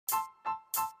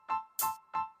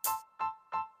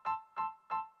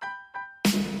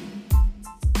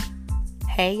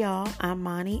Hey y'all, I'm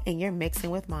Moni and you're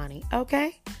mixing with Moni,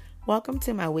 okay? Welcome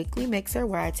to my weekly mixer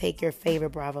where I take your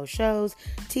favorite Bravo shows,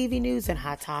 TV news, and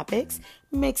hot topics,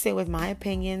 mix it with my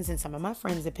opinions and some of my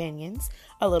friends' opinions,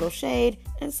 a little shade,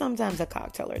 and sometimes a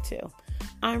cocktail or two.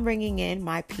 I'm bringing in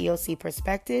my POC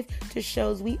perspective to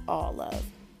shows we all love.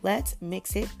 Let's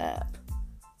mix it up.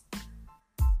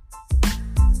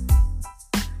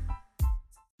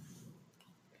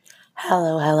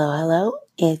 Hello.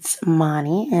 It's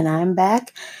Moni and I'm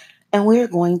back. And we're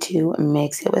going to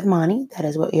mix it with Moni. That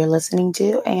is what you're listening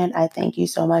to. And I thank you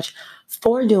so much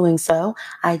for doing so.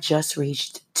 I just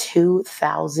reached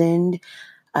 2,000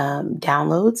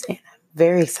 downloads and I'm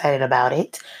very excited about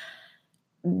it.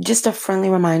 Just a friendly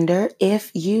reminder,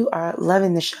 if you are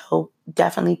loving the show,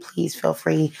 definitely please feel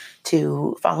free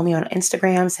to follow me on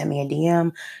Instagram, send me a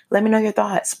DM, let me know your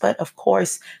thoughts. But of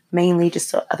course, mainly just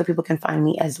so other people can find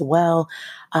me as well,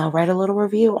 write a little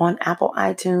review on Apple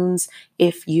iTunes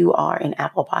if you are an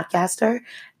Apple podcaster,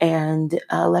 and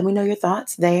let me know your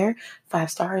thoughts there. 5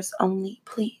 stars only,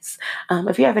 please.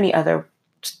 If you have any other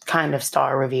kind of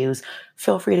star reviews,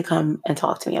 feel free to come and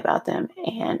talk to me about them.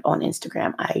 And on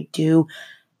Instagram, I do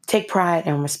take pride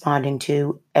in responding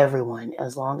to everyone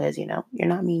as long as, you're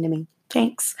not mean to me.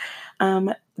 Thanks.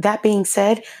 That being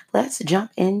said, let's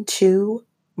jump into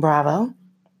Bravo.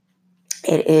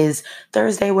 It is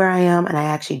Thursday where I am, and I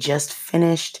actually just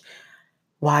finished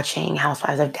watching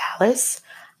Housewives of Dallas.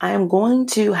 I am going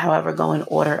to, however, go in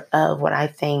order of what I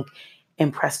think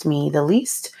impressed me the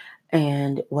least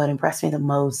and what impressed me the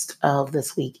most of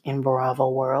this week in Bravo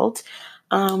world.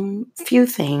 Few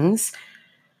things.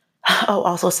 Oh,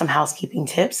 also some housekeeping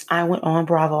tips. I went on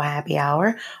Bravo Happy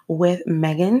Hour with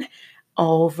Megan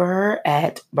over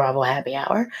at Bravo Happy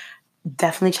Hour.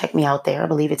 Definitely check me out there. I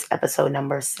believe it's episode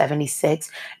number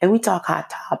 76. And we talk hot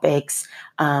topics,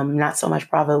 not so much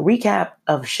Bravo recap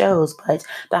of shows, but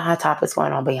the hot topics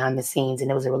going on behind the scenes. And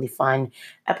it was a really fun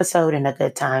episode and a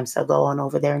good time. So go on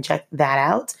over there and check that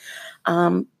out.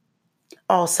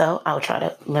 Also, I'll try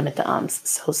to limit the ums.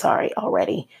 So sorry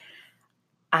already.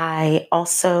 I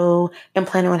also am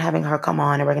planning on having her come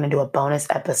on and we're going to do a bonus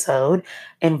episode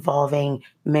involving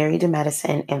Married to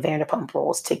Medicine and Vanderpump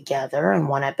Rules together in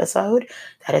one episode.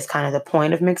 That is kind of the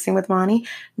point of mixing with Moni.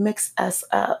 Mix us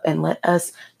up and let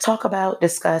us talk about,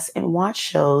 discuss, and watch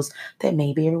shows that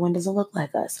maybe everyone doesn't look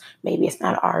like us. Maybe it's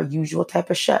not our usual type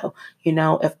of show.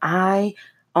 If I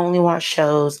only watch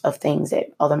shows of things that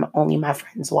only my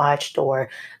friends watched or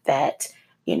that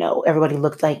everybody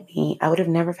looked like me, I would have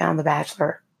never found The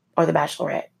Bachelor or The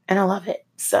Bachelorette. And I love it.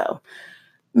 So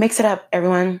mix it up,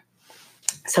 everyone.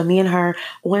 So me and her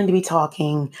wanted to be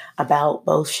talking about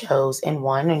both shows in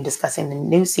one and discussing the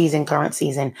new season, current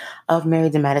season of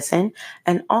Married to Medicine,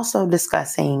 and also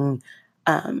discussing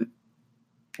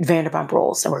Vanderpump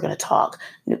Rules. So we're going to talk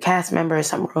new cast members,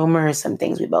 some rumors, some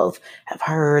things we both have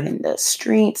heard in the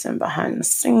streets and behind the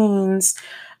scenes,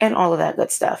 and all of that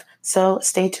good stuff. So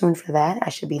stay tuned for that. I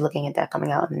should be looking at that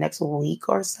coming out in the next week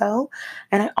or so.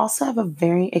 And I also have a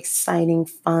very exciting,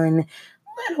 fun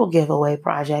little giveaway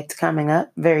project coming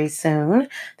up very soon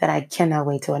that I cannot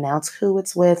wait to announce who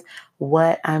it's with,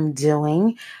 what I'm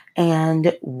doing,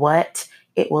 and what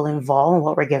it will involve and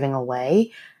what we're giving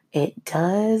away.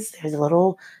 There's a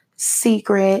little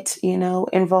secret,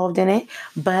 involved in it,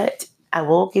 but I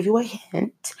will give you a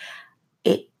hint.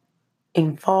 It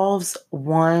involves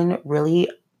one really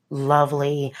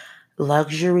lovely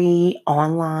luxury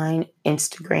online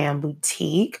Instagram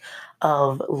boutique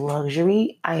of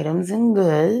luxury items and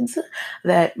goods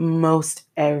that most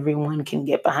everyone can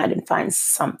get behind and find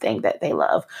something that they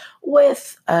love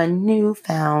with a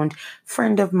newfound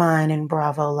friend of mine and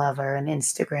Bravo lover, an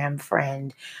Instagram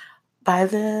friend by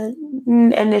the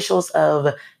initials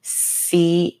of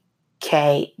CKJ.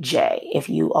 If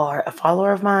you are a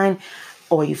follower of mine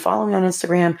or you follow me on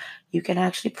Instagram, you can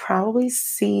actually probably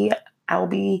see I'll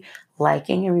be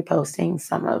liking and reposting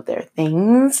some of their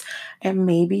things, and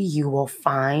maybe you will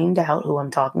find out who I'm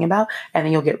talking about, and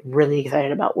then you'll get really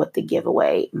excited about what the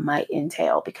giveaway might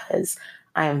entail, because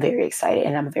I am very excited,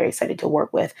 and I'm very excited to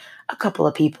work with a couple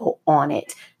of people on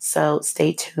it. So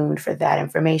stay tuned for that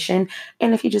information.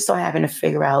 And if you just so happen to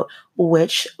figure out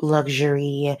which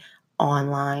luxury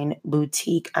online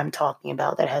boutique I'm talking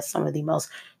about that has some of the most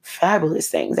fabulous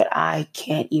things that I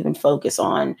can't even focus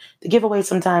on the giveaway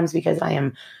sometimes because I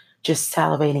am just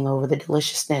salivating over the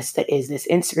deliciousness that is this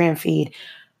Instagram feed,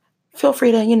 feel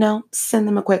free to, send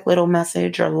them a quick little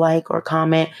message or like or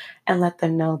comment and let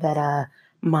them know that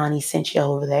Moni sent you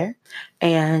over there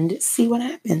and see what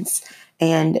happens.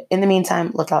 And in the meantime,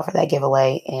 look out for that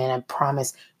giveaway and I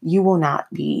promise you will not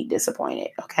be disappointed,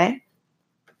 okay?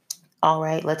 All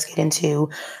right, let's get into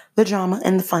the drama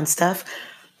and the fun stuff.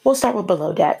 We'll start with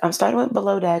Below Deck. I'm starting with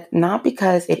Below Deck not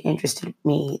because it interested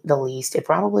me the least. It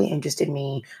probably interested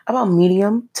me about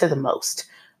medium to the most.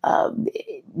 Um,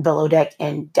 Below Deck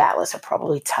and Dallas are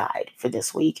probably tied for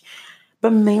this week,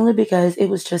 but mainly because it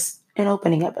was just an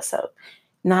opening episode.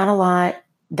 Not a lot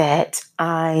that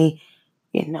I,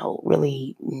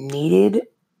 really needed.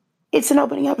 It's an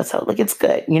opening episode. Like, it's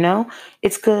good,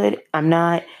 It's good. I'm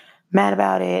not mad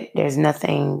about it. There's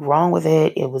nothing wrong with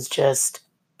it. It was just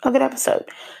a good episode.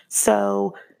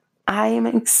 So I am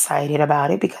excited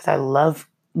about it because I love,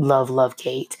 love, love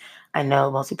Kate. I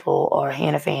know most people are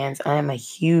Hannah fans. I am a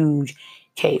huge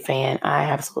Kate fan. I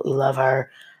absolutely love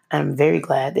her. I'm very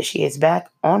glad that she is back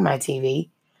on my TV.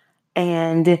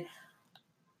 And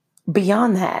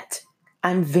beyond that,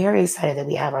 I'm very excited that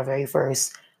we have our very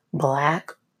first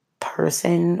Black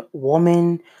person,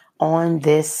 woman on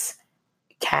this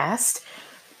cast.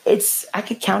 I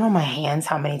could count on my hands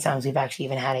how many times we've actually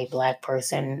even had a Black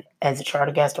person as a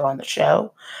charter guest or on the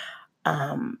show.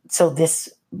 So this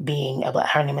being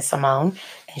her name is Simone,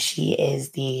 and she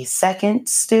is the second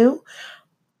stew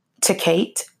to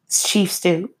Kate, Chief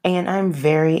Stew, and I'm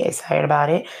very excited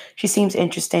about it. She seems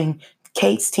interesting.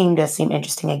 Kate's team does seem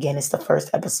interesting. Again, it's the first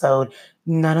episode.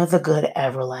 None of the good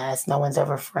ever lasts. No one's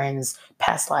ever friends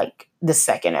past like the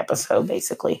second episode,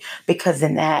 basically, because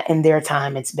in their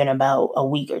time, it's been about a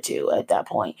week or two at that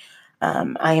point.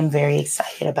 I am very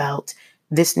excited about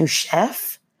this new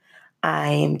chef. I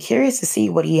am curious to see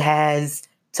what he has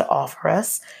to offer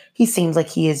us. He seems like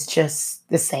he is just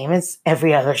the same as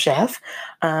every other chef.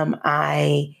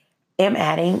 I am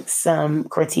adding some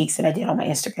critiques that I did on my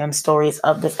Instagram stories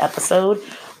of this episode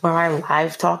where I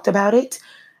live talked about it.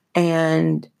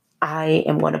 And I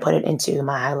am going to put it into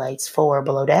my highlights for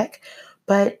Below Deck.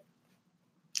 But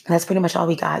that's pretty much all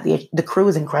we got. The crew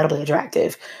is incredibly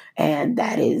attractive, and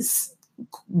that is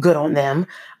good on them.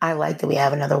 I like that we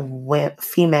have another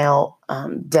female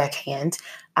deckhand.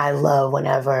 I love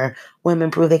whenever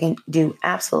women prove they can do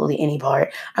absolutely any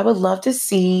part. I would love to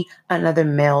see another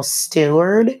male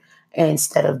steward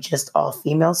instead of just all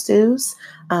female stews.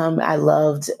 I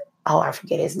loved, I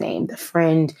forget his name, the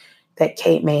friend that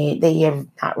Kate made. They have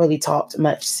not really talked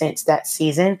much since that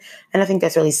season. And I think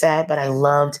that's really sad, but I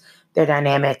loved their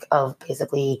dynamic of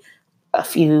basically a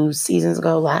few seasons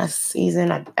ago, last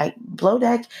season. Below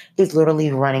Deck is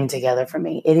literally running together for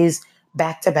me. It is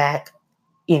back to back,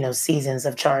 seasons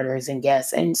of charters and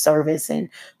guests and service and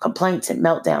complaints and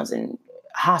meltdowns and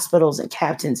hospitals and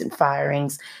captains and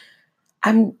firings.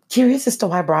 I'm curious as to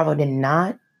why Bravo did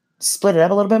not split it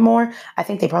up a little bit more. I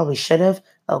think they probably should have.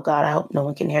 Oh God, I hope no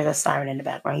one can hear the siren in the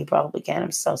background. You probably can.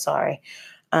 I'm so sorry.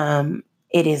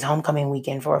 It is homecoming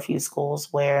weekend for a few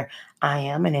schools where I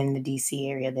am, and in the DC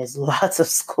area, there's lots of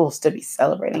schools to be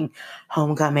celebrating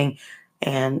homecoming.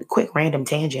 And quick random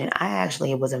tangent, I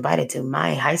actually was invited to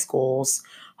my high school's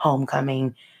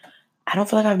homecoming. I don't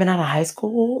feel like I've been out of high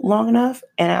school long enough,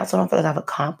 and I also don't feel like I've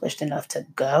accomplished enough to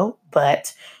go,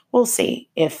 but we'll see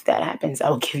if that happens. I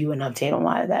will give you an update on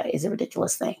why that is a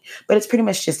ridiculous thing. But it's pretty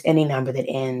much just any number that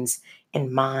ends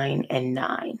in mine and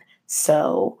nine.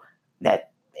 So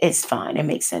that is fine. It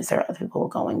makes sense. There are other people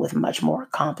going with much more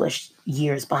accomplished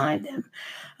years behind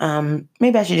them.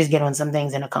 Maybe I should just get on some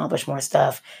things and accomplish more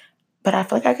stuff. But I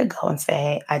feel like I could go and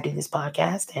say, I do this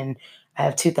podcast and I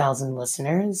have 2,000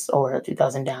 listeners or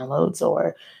 2,000 downloads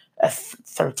or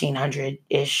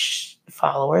 1,300-ish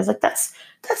followers. Like that's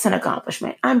an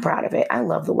accomplishment. I'm proud of it. I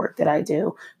love the work that I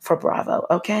do for Bravo.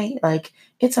 Okay. Like,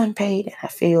 it's unpaid and I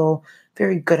feel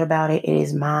very good about it. It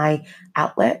is my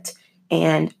outlet.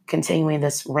 And continuing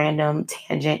this random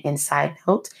tangent and side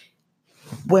note,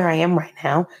 where I am right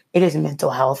now, it is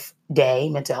Mental Health Day,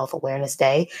 Mental Health Awareness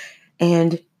Day.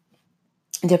 And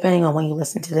depending on when you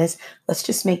listen to this, let's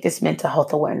just make this Mental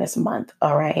Health Awareness Month,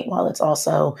 all right? While it's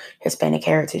also Hispanic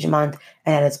Heritage Month,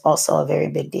 and it's also a very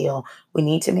big deal, we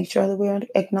need to make sure that we're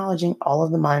acknowledging all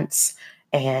of the months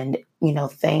and,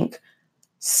 thank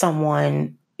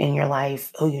someone in your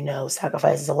life who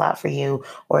sacrifices a lot for you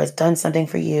or has done something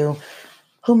for you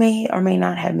who may or may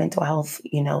not have mental health,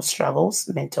 struggles.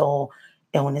 Mental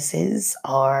illnesses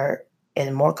are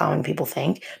more common than people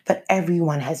think, but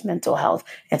everyone has mental health.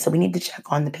 And so we need to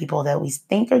check on the people that we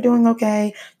think are doing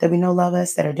okay, that we know love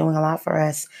us, that are doing a lot for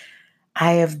us.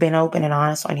 I have been open and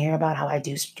honest on here about how I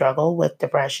do struggle with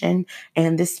depression.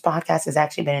 And this podcast has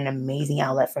actually been an amazing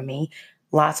outlet for me.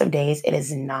 Lots of days it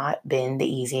has not been the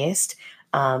easiest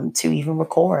to even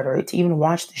record or to even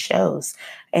watch the shows.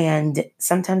 And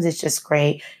sometimes it's just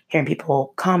great hearing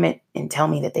people comment and tell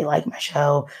me that they like my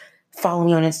show. follow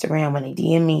me on Instagram, when they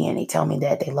DM me and they tell me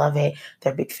that they love it,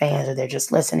 they're big fans, or they're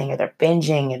just listening, or they're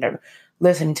binging, and they're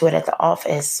listening to it at the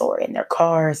office or in their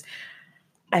cars.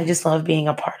 I just love being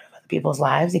a part of other people's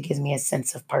lives. It gives me a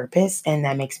sense of purpose, and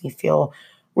that makes me feel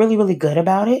really, really good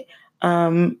about it.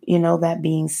 That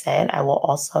being said, I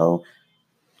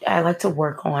like to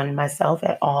work on myself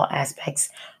at all aspects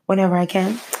whenever I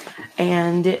can.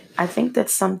 And I think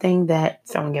that's something that,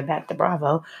 throwing it back to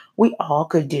Bravo, we all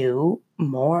could do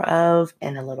more of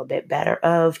and a little bit better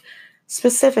of.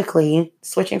 Specifically,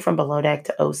 switching from Below Deck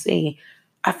to OC,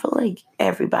 I feel like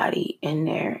everybody in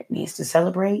there needs to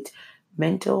celebrate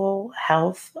Mental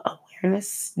Health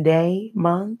Awareness Day,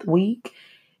 month, week,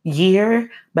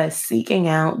 year by seeking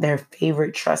out their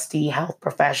favorite trusty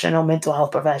mental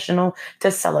health professional to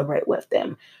celebrate with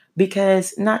them.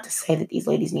 Because, not to say that these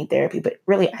ladies need therapy, but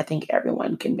really, I think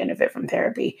everyone can benefit from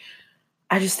therapy.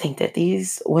 I just think that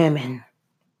these women,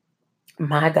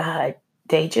 my God,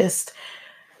 they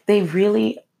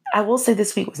really, I will say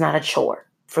this week was not a chore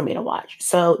for me to watch.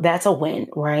 So that's a win,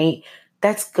 right?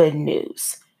 That's good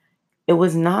news. It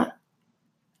was not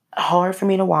hard for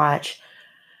me to watch.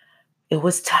 It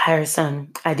was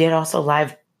tiresome. I did also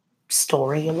live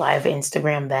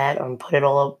Instagram that and put it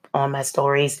all up on my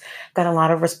stories. Got a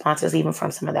lot of responses even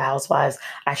from some of the housewives.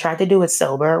 I tried to do it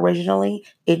sober originally.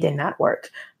 It did not work.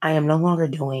 I am no longer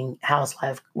doing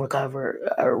housewife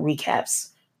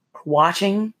recaps,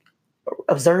 watching,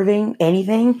 observing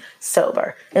anything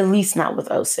sober, at least not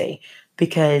with OC.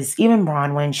 Because even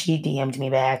Bronwyn, she DM'd me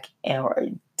back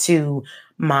to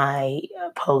my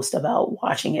post about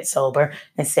watching it sober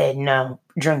and said, no,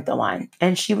 drink the wine.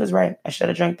 And she was right. I should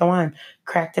have drank the wine,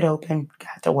 cracked it open,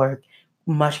 got to work.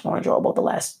 Much more enjoyable the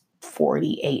last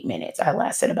 48 minutes. I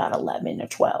lasted about 11 or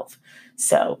 12.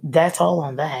 So that's all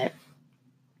on that.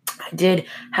 I did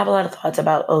have a lot of thoughts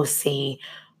about OC.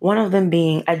 One of them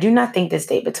being, I do not think this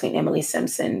date between Emily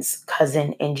Simpson's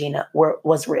cousin and Gina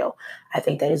was real. I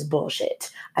think that is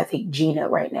bullshit. I think Gina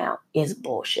right now is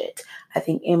bullshit. I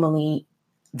think Emily,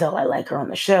 though I like her on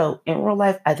the show, in real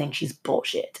life, I think she's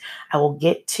bullshit. I will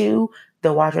get to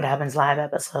the Watch What Happens live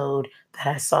episode that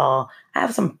I saw. I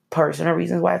have some personal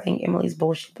reasons why I think Emily's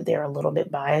bullshit, but they're a little bit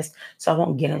biased, so I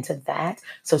won't get into that.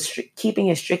 So keeping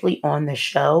it strictly on the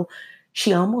show,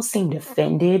 she almost seemed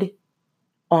offended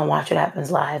on Watch What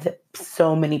Happens Live that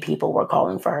so many people were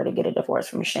calling for her to get a divorce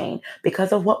from Shane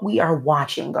because of what we are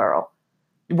watching, girl.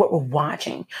 What we're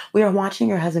watching. We are watching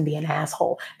your husband be an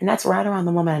asshole. And that's right around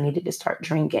the moment I needed to start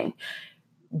drinking.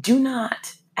 Do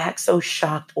not act so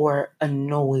shocked or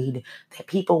annoyed that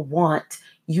people want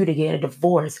you to get a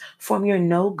divorce from your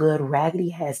no good,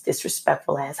 raggedy ass,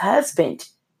 disrespectful ass husband.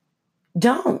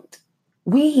 Don't.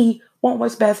 We want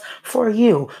what's best for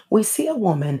you. We see a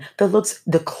woman that looks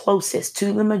the closest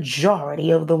to the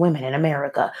majority of the women in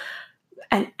America.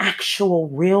 An actual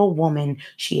real woman.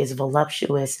 She is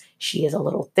voluptuous. She is a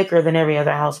little thicker than every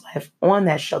other housewife on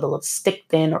that show that looks stick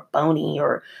thin or bony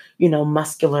or,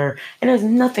 muscular. And there's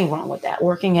nothing wrong with that.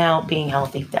 Working out, being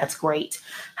healthy, that's great.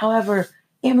 However,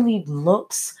 Emily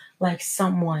looks like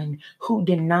someone who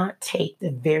did not take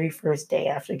the very first day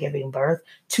after giving birth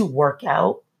to work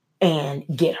out and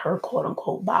get her quote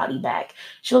unquote body back.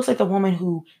 She looks like the woman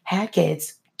who had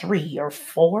kids, 3 or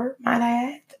 4, might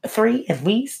I add, 3 at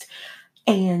least,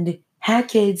 and had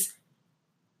kids,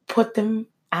 put them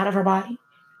out of her body,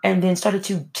 and then started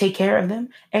to take care of them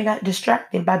and got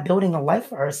distracted by building a life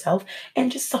for herself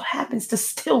and just so happens to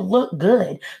still look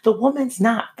good. The woman's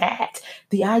not fat.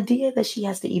 The idea that she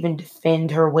has to even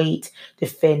defend her weight,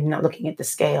 defend not looking at the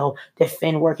scale,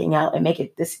 defend working out, and make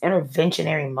it this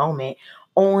interventionary moment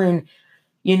on,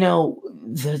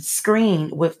 the screen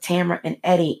with Tamra and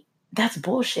Eddie, that's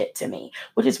bullshit to me,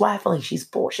 which is why I feel like she's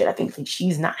bullshit. I think like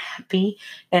she's not happy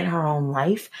in her own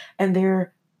life, and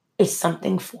there is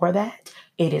something for that.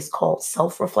 It is called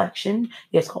self-reflection.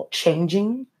 It's called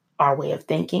changing our way of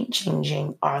thinking,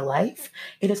 changing our life.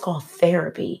 It is called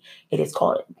therapy. It is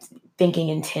called thinking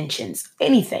intentions,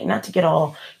 anything, not to get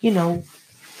all,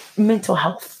 mental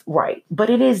health right, but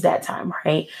it is that time,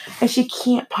 right? And she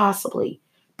can't possibly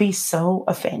be so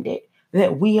offended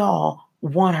that we all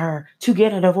want her to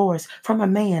get a divorce from a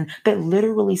man that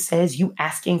literally says you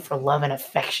asking for love and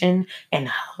affection and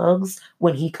hugs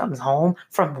when he comes home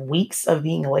from weeks of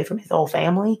being away from his whole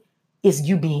family is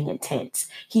you being intense.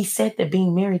 He said that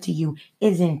being married to you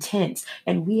is intense.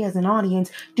 And we as an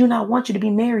audience do not want you to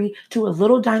be married to a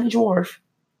little tiny dwarf.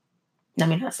 Let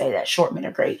me not say that short men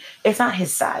are great. It's not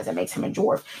his size that makes him a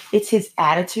dwarf. It's his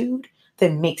attitude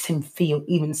that makes him feel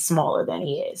even smaller than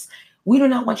he is. We do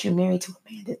not want you married to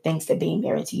a man that thinks that being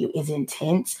married to you is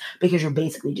intense because you're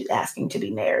basically just asking to be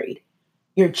married.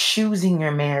 You're choosing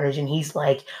your marriage, and he's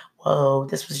like, whoa,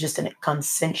 this was just a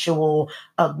consensual,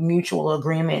 a mutual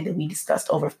agreement that we discussed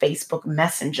over Facebook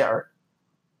Messenger,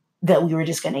 that we were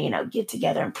just going to, get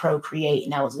together and procreate,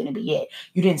 and that was going to be it.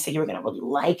 You didn't say you were going to really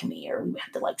like me, or we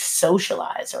had to like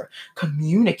socialize or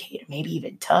communicate or maybe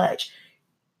even touch.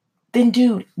 Then,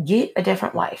 dude, get a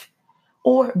different wife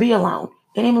or be alone.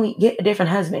 And Emily, get a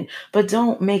different husband. But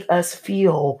don't make us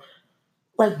feel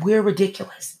like we're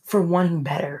ridiculous for wanting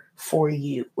better for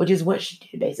you, which is what she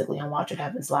did basically on Watch What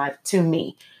Happens Live to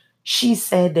me. She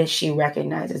said that she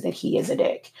recognizes that he is a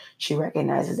dick. She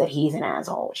recognizes that he's an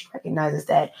asshole. She recognizes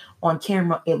that on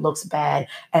camera it looks bad,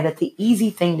 and that the easy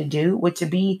thing to do would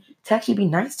to actually be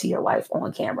nice to your wife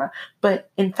on camera. But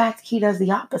in fact, he does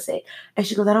the opposite. And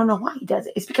she goes, I don't know why he does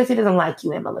it. It's because he doesn't like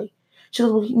you, Emily. She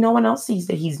goes, well, no one else sees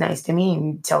that he's nice to me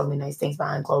and tells me nice things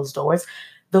behind closed doors.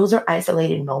 Those are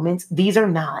isolated moments. These are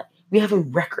not. We have a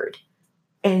record,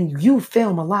 and you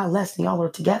film a lot less than y'all are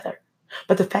together.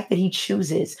 But the fact that he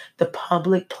chooses the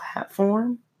public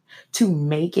platform to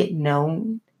make it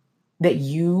known that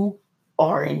you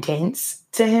are intense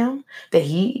to him, that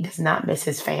he does not miss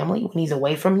his family when he's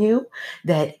away from you,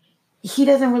 that he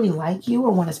doesn't really like you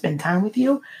or want to spend time with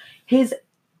you, his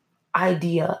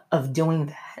idea of doing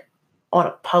that on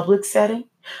a public setting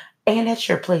and at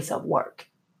your place of work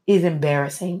is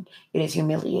embarrassing. It is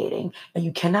humiliating, and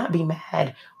you cannot be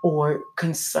mad or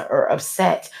or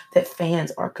upset that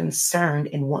fans are concerned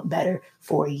and want better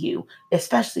for you,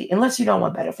 especially unless you don't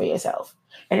want better for yourself.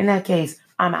 And in that case,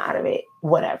 I'm out of it.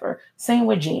 Whatever. Same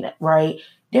with Gina, right?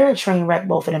 They're a train wreck.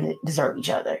 Both of them deserve each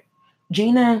other.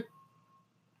 Gina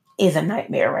is a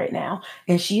nightmare right now,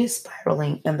 and she is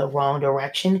spiraling in the wrong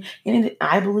direction. And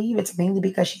I believe it's mainly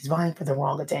because she's vying for the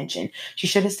wrong attention. She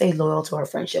should have stayed loyal to her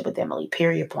friendship with Emily,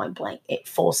 period, point blank,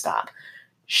 full stop.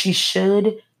 She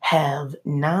should have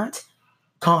not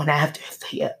gone after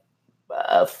the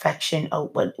affection.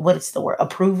 Oh, what is the word?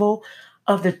 Approval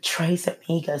of the Trace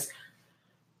Amigas.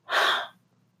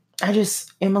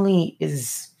 Emily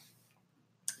is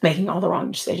making all the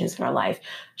wrong decisions in her life.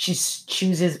 She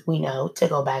chooses, we know, to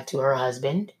go back to her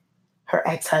husband, her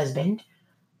ex-husband,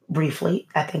 briefly.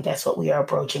 I think that's what we are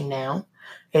approaching now.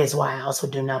 It is why I also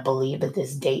do not believe that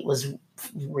this date was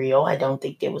real. I don't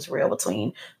think it was real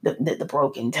between the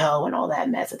broken toe and all that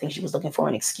mess. I think she was looking for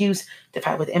an excuse to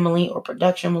fight with Emily, or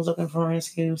production was looking for an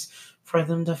excuse for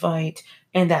them to fight.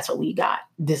 And that's what we got.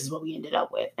 This is what we ended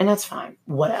up with. And that's fine.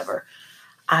 Whatever.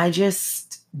 I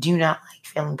just do not like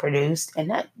feeling produced, and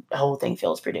that whole thing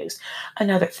feels produced.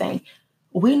 Another thing,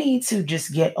 we need to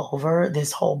just get over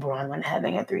this whole Bronwyn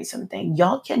having a threesome thing.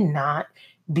 Y'all cannot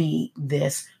be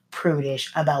this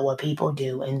prudish about what people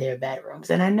do in their bedrooms.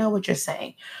 And I know what you're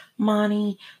saying.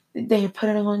 Monty, they put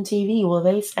it on TV. Well,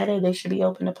 they said it. They should be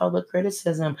open to public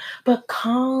criticism. But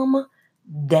calm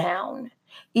down.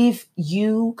 If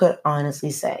you could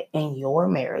honestly say in your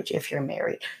marriage, if you're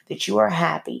married, that you are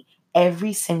happy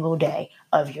every single day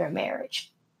of your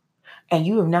marriage, and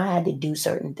you have not had to do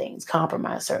certain things,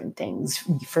 compromise certain things,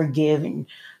 forgive and,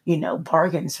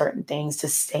 bargain certain things to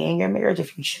stay in your marriage.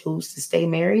 If you choose to stay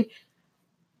married,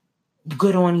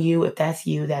 good on you. If that's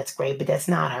you, that's great, but that's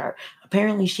not her.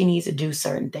 Apparently, she needs to do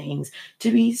certain things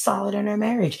to be solid in her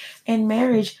marriage. And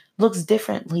marriage looks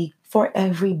differently for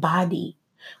everybody.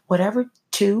 Whatever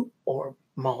two or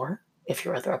more, if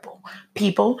you're a throuple,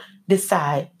 people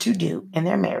decide to do in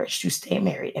their marriage to stay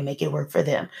married and make it work for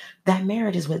them, that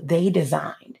marriage is what they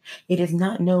designed. It is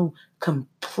not no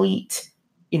complete,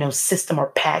 system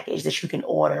or package that you can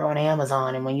order on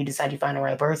Amazon. And when you decide you find the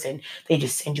right person, they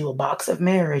just send you a box of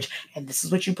marriage, and this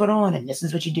is what you put on, and this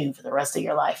is what you do for the rest of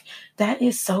your life. That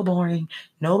is so boring.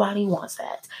 Nobody wants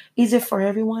that. Is it for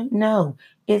everyone? No.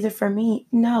 Is it for me?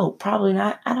 No, probably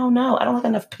not. I don't know. I don't like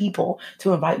enough people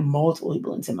to invite multiple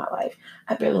people into my life.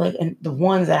 I barely like, and the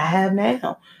ones that I have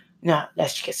now. No,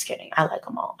 that's just kidding. I like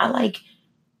them all. I like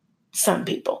some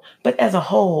people, but as a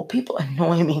whole, people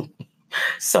annoy me.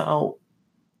 So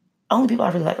only people I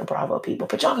really like are Bravo people,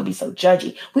 but y'all can be so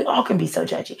judgy. We all can be so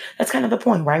judgy. That's kind of the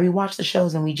point, right? We watch the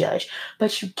shows and we judge,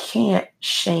 but you can't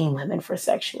shame women for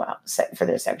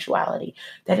their sexuality.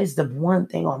 That is the one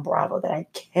thing on Bravo that I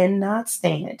cannot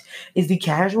stand, is the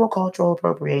casual cultural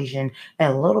appropriation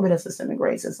and a little bit of systemic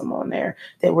racism on there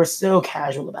that we're so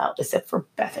casual about, except for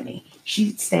Bethany.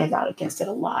 She stands out against it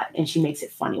a lot, and she makes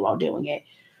it funny while doing it.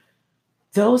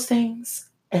 Those things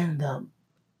and the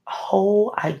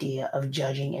whole idea of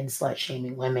judging and slut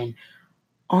shaming women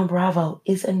on Bravo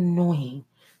is annoying.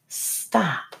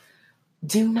 Stop.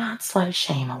 Do not slut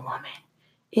shame a woman.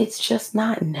 It's just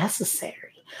not necessary.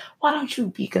 Why don't you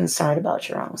be concerned about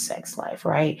your own sex life,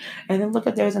 right? And then look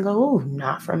at theirs and go, ooh,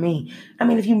 not for me. I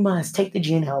mean, if you must, take the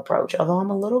Gina approach. Although I'm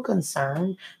a little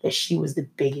concerned that she was the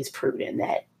biggest prude in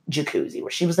that jacuzzi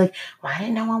where she was like, why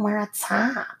didn't no one wear a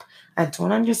top? I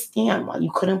don't understand why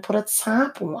you couldn't put a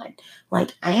top on.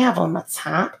 Like, I have on a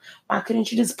top. Why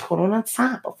couldn't you just put on a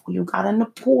top before you got in the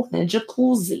pool in the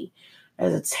jacuzzi?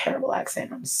 That's a terrible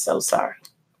accent. I'm so sorry.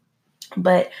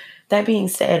 But that being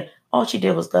said, all she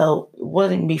did was go,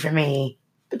 wouldn't be for me,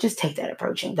 but just take that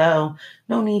approach and go.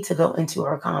 No need to go into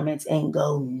her comments and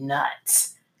go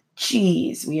nuts.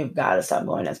 Jeez, we have got to stop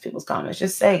going into people's comments.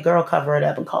 Just say, girl, cover it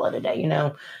up and call it a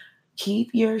day.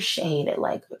 Keep your shade at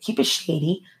keep it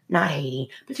shady, not hating,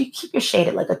 but you keep your shade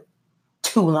at like a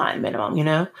 2-line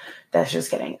minimum. That's just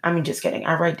kidding. I mean, just kidding.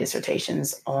 I write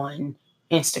dissertations on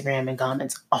Instagram and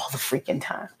comments all the freaking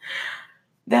time.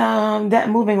 That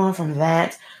moving on from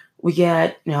that, we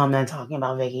get, no, I'm not talking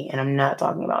about Vicky and I'm not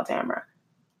talking about Tamara.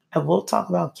 I will talk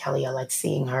about Kelly. I like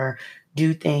seeing her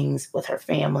do things with her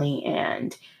family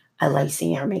and I like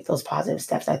seeing her make those positive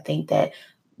steps. I think that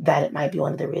it might be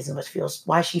one of the reasons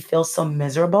why she feels so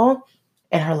miserable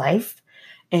in her life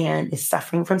and is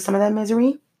suffering from some of that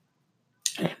misery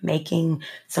and making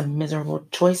some miserable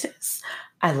choices.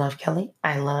 I love Kelly.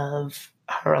 I love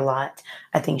her a lot.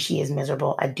 I think she is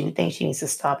miserable. I do think she needs to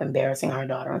stop embarrassing her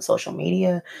daughter on social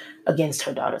media against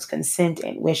her daughter's consent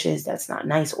and wishes. That's not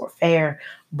nice or fair.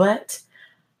 But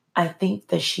I think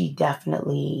that she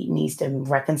definitely needs to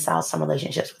reconcile some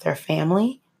relationships with her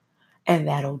family, and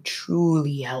that'll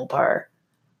truly help her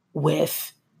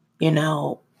with,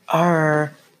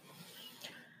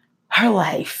 her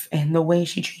life and the way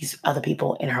she treats other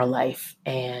people in her life.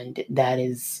 And that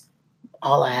is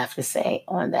all I have to say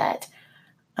on that.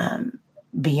 Um,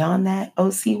 Beyond that,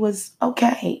 OC was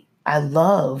okay. I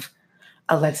love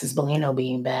Alexis Bellino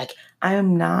being back. I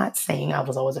am not saying I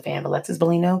was always a fan of Alexis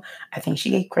Bellino. I think she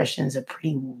gave Christians a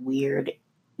pretty weird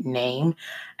name.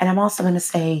 And I'm also going to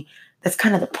say that's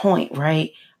kind of the point,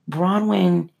 right?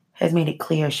 Bronwyn has made it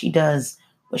clear she does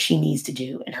what she needs to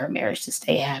do in her marriage to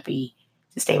stay happy,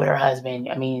 to stay with her husband.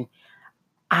 I mean,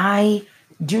 I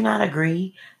do not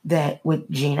agree that with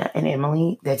Gina and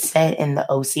Emily that said in the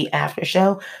OC after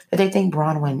show that they think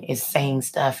Bronwyn is saying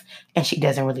stuff and she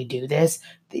doesn't really do this.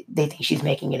 They think she's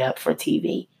making it up for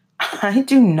TV. I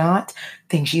do not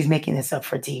think she's making this up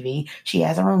for TV. She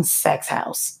has her own sex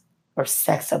house or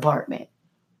sex apartment.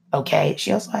 Okay.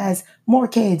 She also has more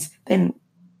kids than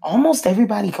almost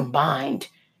everybody combined.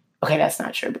 Okay, that's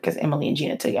not true because Emily and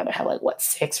Gina together have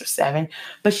 6 or 7,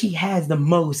 but she has the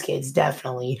most kids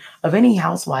definitely of any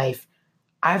housewife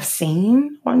I've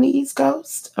seen on the East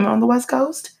Coast. I mean, on the West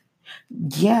Coast.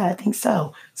 Yeah, I think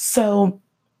so. So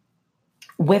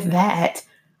with that,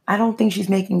 I don't think she's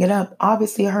making it up.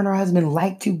 Obviously, her and her husband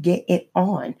like to get it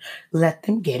on. Let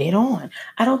them get it on.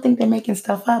 I don't think they're making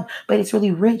stuff up, but it's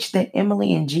really rich that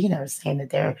Emily and Gina are saying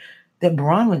that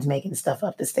Bronwyn's making stuff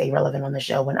up to stay relevant on the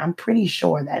show. When I'm pretty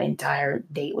sure that entire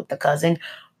date with the cousin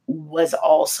was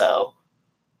also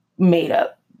made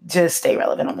up to stay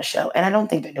relevant on the show. And I don't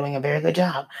think they're doing a very good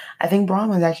job. I think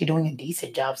Bronwyn's actually doing a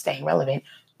decent job staying relevant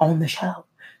on the show.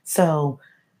 So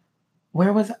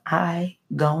where was I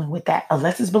going with that?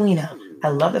 Alexis Bellino. I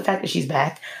love the fact that she's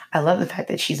back. I love the fact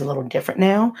that she's a little different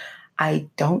now. I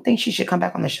don't think she should come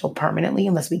back on the show permanently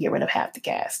unless we get rid of half the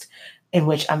cast, in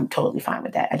which I'm totally fine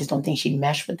with that. I just don't think she'd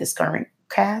mesh with this current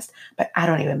cast, but I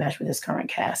don't even mesh with this current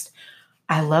cast.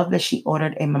 I love that she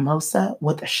ordered a mimosa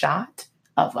with a shot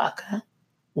of vodka.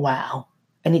 Wow.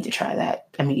 I need to try that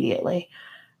immediately.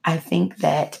 I think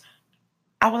that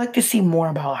I would like to see more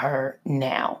about her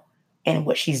now and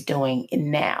what she's doing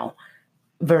now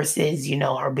versus,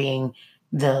 her being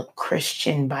the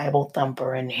Christian Bible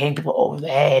thumper and hitting people over the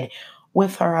head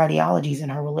with her ideologies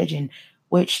and her religion,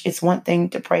 which it's one thing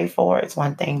to pray for, it's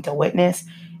one thing to witness,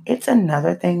 it's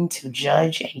another thing to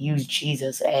judge and use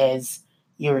Jesus as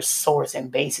your source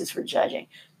and basis for judging.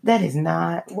 That is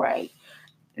not right.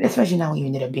 Especially now when you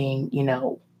ended up being,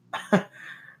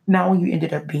 now when you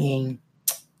ended up being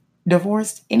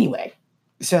divorced anyway.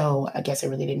 So I guess it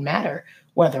really didn't matter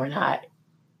whether or not,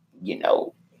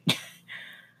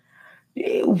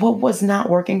 what was not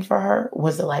working for her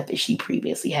was the life that she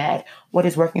previously had. What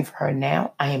is working for her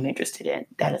now, I am interested in.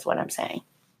 That is what I'm saying.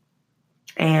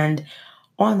 And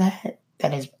on that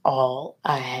is all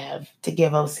I have to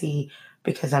give OC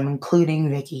because I'm including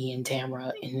Vicky and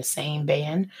Tamara in the same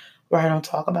band where I don't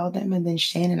talk about them. And then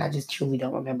Shannon, I just truly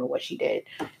don't remember what she did,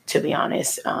 to be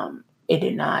honest. It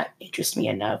did not interest me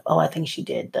enough. Oh, I think she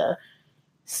did the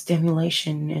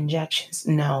stimulation injections.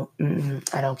 No,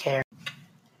 I don't care.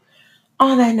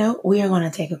 On that note, we are going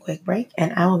to take a quick break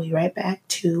and I will be right back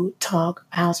to talk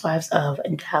Housewives of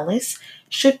Dallas.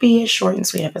 Should be a short and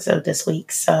sweet episode this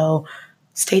week, so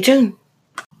stay tuned.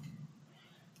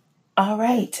 All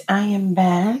right, I am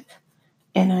back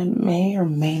and I may or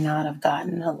may not have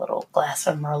gotten a little glass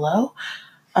of Merlot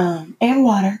and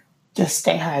water. Just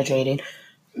stay hydrated,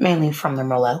 mainly from the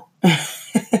Merlot.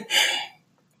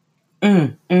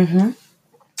 Mm-hmm.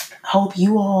 Hope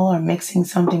you all are mixing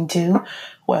something too,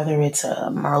 whether it's a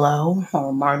Merlot or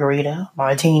a margarita,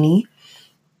 martini,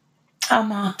 a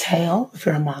mocktail, if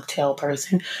you're a mocktail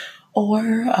person, or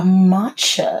a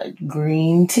matcha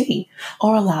green tea,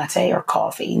 or a latte or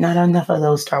coffee. Not enough of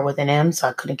those start with an M, so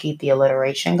I couldn't keep the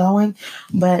alliteration going,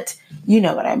 but you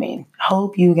know what I mean.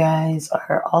 Hope you guys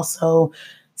are also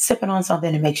sipping on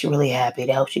something that makes you really happy,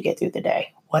 that helps you get through the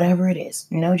day. Whatever it is,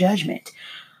 no judgment.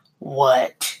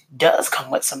 What does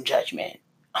come with some judgment,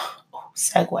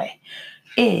 segue,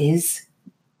 is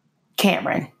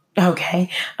Cameron,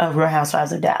 okay, of Real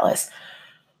Housewives of Dallas.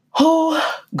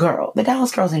 Oh, girl, the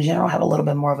Dallas girls in general have a little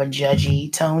bit more of a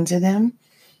judgy tone to them,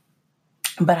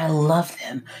 but I love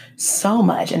them so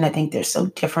much. And I think they're so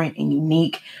different and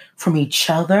unique from each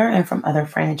other and from other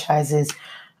franchises.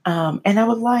 And I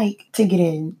would like to get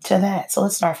into that. So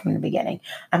let's start from the beginning.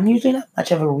 I'm usually not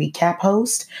much of a recap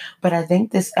host, but I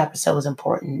think this episode was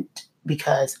important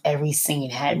because every scene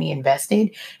had me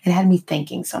invested and had me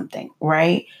thinking something,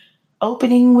 right?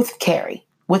 Opening with Carrie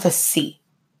with a C.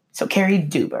 So Carrie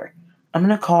Duber. I'm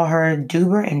going to call her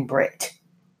Duber and Britt.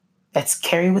 That's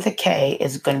Carrie with a K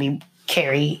is going to be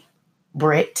Carrie.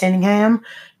 Britt Tinningham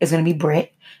is going to be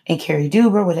Britt. And Carrie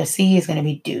Duber with a C is going to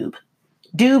be Doob.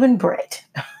 Doob and Britt.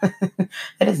 That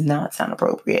does not sound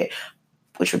appropriate,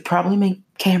 which would probably make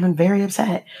Cameron very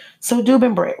upset. So Doob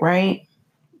and Britt, right?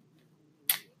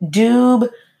 Doob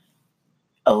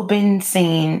open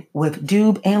scene with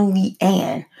Doob and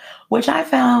LeeAnne, which I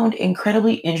found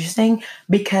incredibly interesting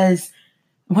because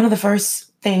one of the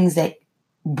first things that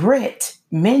Britt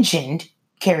mentioned,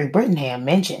 Carrie Brittingham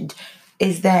mentioned,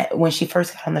 is that when she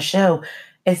first got on the show,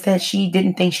 is that she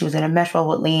didn't think she was going to mesh well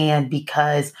with LeeAnne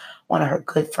because one of her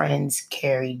good friends,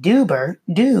 Carrie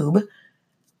Doob,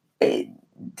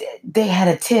 they had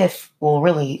a tiff. Well,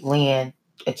 really, LeeAnne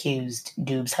accused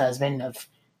Doob's husband of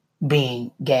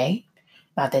being gay.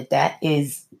 Not that that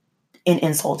is an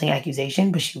insulting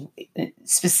accusation, but she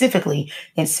specifically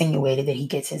insinuated that he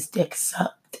gets his dick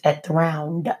sucked at the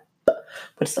Roundup. But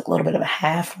it's a little bit of a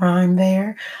half rhyme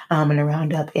there. And the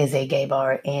Roundup is a gay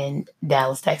bar in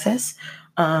Dallas, Texas.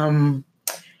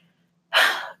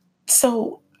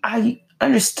 So I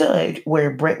understood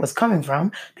where Britt was coming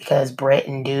from because Britt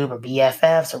and Doob are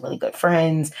BFFs, are really good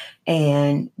friends,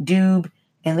 and Doob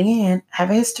and LeeAnne have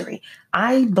a history.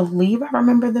 I believe I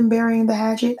remember them burying the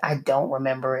hatchet. I don't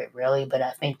remember it really, but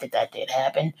I think that that did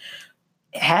happen.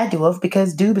 It had to have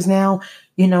because Doob is now,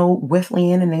 with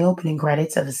LeeAnne in the opening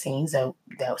credits of the scene, so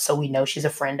we know she's a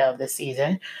friend of this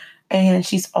season. And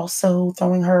she's also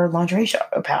throwing her lingerie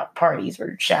parties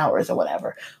or showers or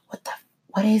whatever.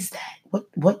 What is that?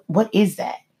 What is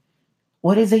that?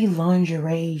 What is a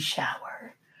lingerie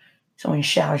shower? Someone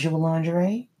showers you with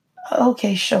lingerie?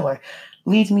 Okay, sure.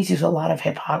 Leads me to a lot of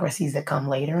hypocrisies that come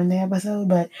later in the episode,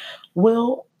 but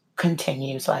we'll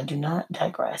continue so I do not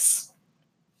digress.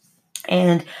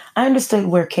 And I understood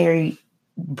where Carrie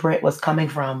Britt was coming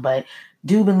from, but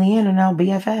Doob and LeeAnne are now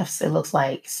BFFs, it looks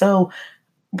like. So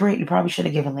Britt, you probably should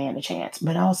have given LeeAnne a chance.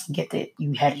 But I also get that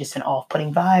you had just an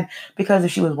off-putting vibe because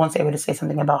if she was once able to say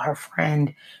something about her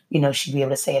friend, she'd be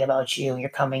able to say it about you. You're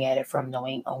coming at it from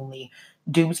knowing only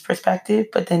Doob's perspective,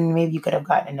 but then maybe you could have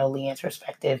gotten to know LeeAnne's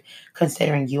perspective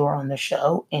considering you are on the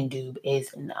show and Doob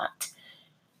is not.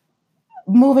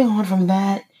 Moving on from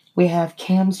that, we have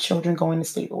Cam's children going to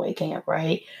sleepaway camp,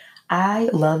 right? I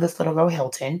love this little girl,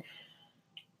 Hilton.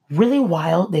 Really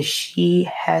wild that she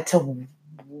had to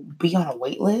be on a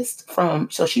wait list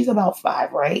so she's about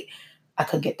 5, right? I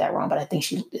could get that wrong, but I think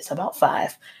she is about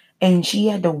 5. And she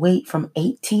had to wait from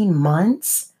 18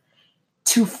 months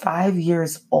to 5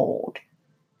 years old.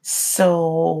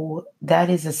 So that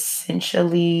is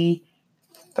essentially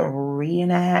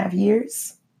 3.5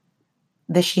 years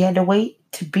that she had to wait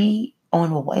to be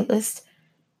on a wait list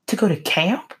to go to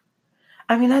camp.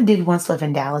 I mean, I did once live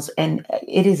in Dallas, and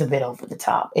it is a bit over the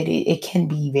top. It can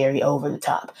be very over the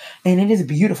top, and it is a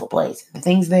beautiful place. The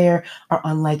things there are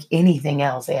unlike anything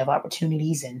else. They have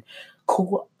opportunities and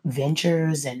cool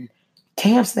ventures, and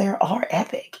camps there are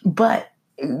epic. But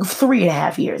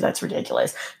 3.5 years, that's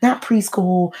ridiculous. Not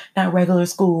preschool, not regular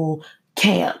school,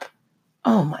 camp.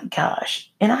 Oh my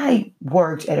gosh. And I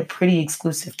worked at a pretty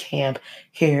exclusive camp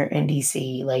here in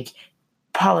DC, like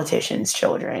politicians'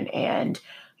 children and,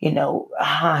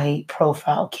 high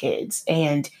profile kids.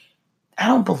 And I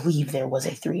don't believe there was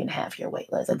a 3.5 year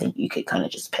wait list. I think you could kind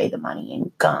of just pay the money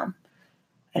and come.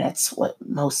 And that's what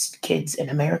most kids in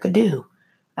America do,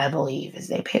 I believe, is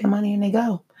they pay the money and they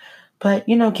go. But,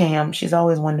 Cam, she's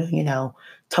always wanted to,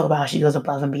 talk about how she goes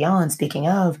above and beyond. Speaking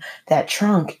of that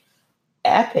trunk,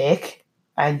 epic.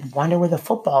 I wonder where the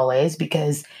football is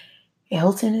because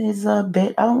Hilton is a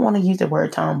bit, I don't want to use the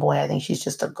word tomboy. I think she's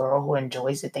just a girl who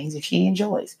enjoys the things that she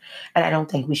enjoys. And I don't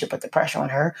think we should put the pressure on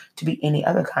her to be any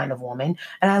other kind of woman.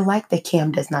 And I like that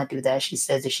Kim does not do that. She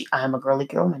says that I'm a girly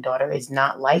girl. My daughter is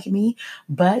not like me,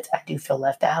 but I do feel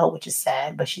left out, which is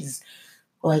sad. But she's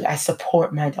like, I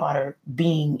support my daughter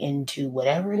being into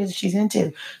whatever it is she's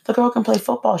into. The girl can play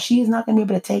football. She is not going to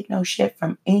be able to take no shit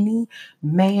from any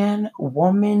man,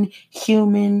 woman,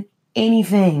 human,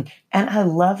 anything. And I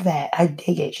love that. I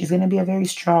dig it. She's going to be a very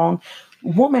strong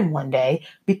woman one day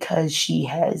because she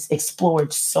has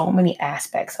explored so many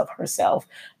aspects of herself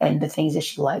and the things that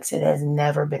she likes. It has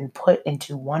never been put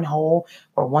into one hole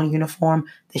or one uniform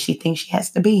that she thinks she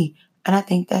has to be. And I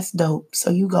think that's dope.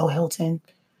 So you go, Hilton.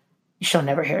 She'll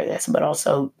never hear this, but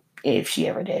also if she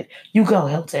ever did, you go,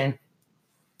 Hilton.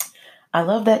 I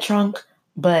love that trunk,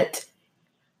 but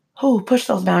push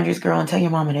those boundaries, girl, and tell your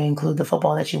mama to include the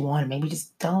football that you want. Maybe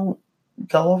just don't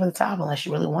go over the top unless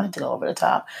you really wanted to go over the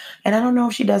top. And I don't know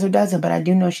if she does or doesn't, but I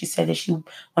do know she said that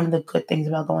one of the good things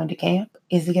about going to camp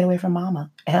is to get away from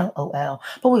mama. LOL.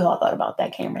 But we all thought about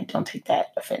that, Cameron. Don't take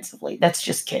that offensively. That's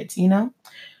just kids,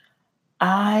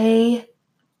 I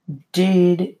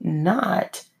did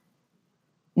not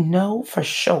know for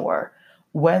sure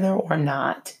whether or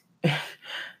not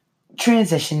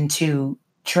transition to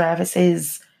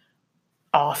Travis's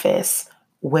office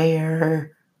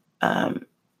where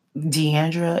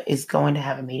Deandra is going to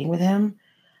have a meeting with him.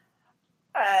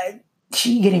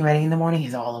 She getting ready in the morning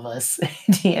is all of us.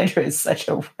 Deandra is such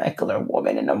a regular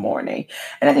woman in the morning.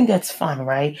 And I think that's fun,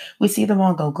 right? We see them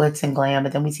all go glitz and glam,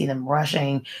 but then we see them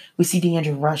rushing. We see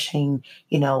Deandra rushing,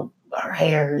 her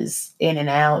hair is in and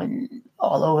out and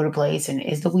all over the place. And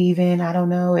is the weave in? I don't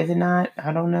know. Is it not?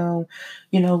 I don't know.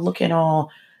 Looking all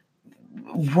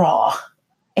raw.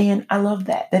 And I love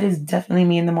that. That is definitely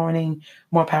me in the morning.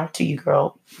 More power to you,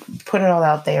 girl. Put it all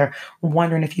out there.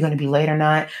 Wondering if you're going to be late or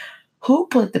not. Who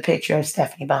put the picture of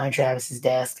Stephanie behind Travis's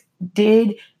desk?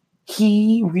 Did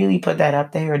he really put that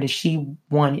up there, or did she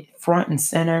want it front and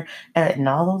center and letting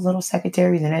all those little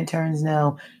secretaries and interns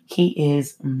know he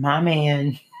is my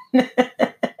man?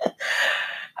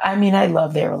 I mean, I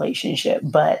love their relationship,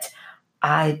 but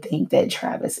I think that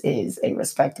Travis is a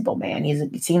respectable man.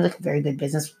 He seems like a very good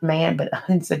businessman, but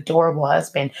he's an adorable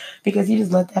husband because he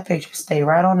just let that picture stay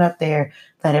right on up there.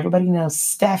 Let everybody know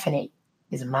Stephanie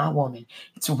is my woman.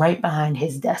 It's right behind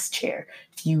his desk chair.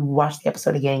 If you watch the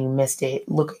episode again, you missed it,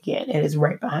 look again. It is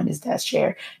right behind his desk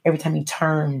chair. Every time he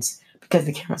turns, because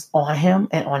the camera's on him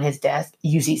and on his desk,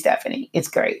 you see Stephanie. It's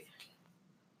great.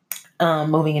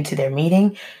 Moving into their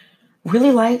meeting.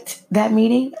 Really liked that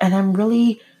meeting, and I'm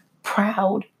really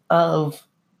proud of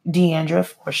Deandra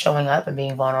for showing up and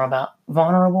being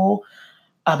vulnerable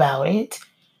about it.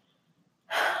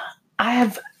 I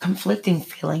have conflicting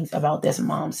feelings about this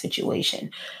mom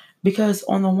situation because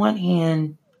on the one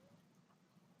hand,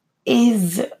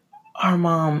 is our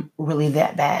mom really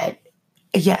that bad?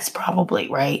 Yes, probably,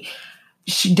 right?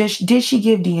 Did she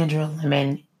give Deandra a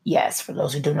lemon? Yes. For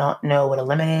those who do not know what a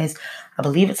lemon is, I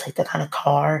believe it's like the kind of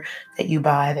car that you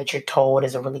buy that you're told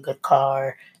is a really good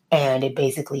car. And it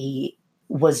basically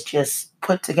was just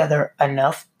put together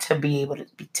enough to be able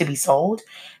to be sold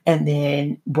and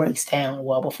then breaks down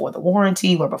well before the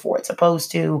warranty or before it's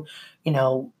supposed to,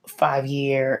 5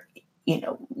 year,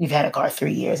 you've had a car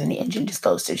 3 years and the engine just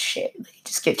goes to shit. Like, it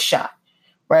just gets shot,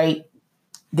 right?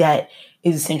 That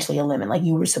is essentially a lemon. Like,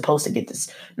 you were supposed to get this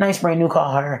nice brand new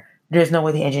car. There's no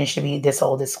way the engine should be this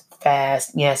old, this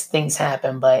fast. Yes, things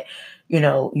happen, but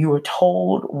you were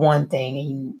told one thing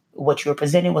and what you were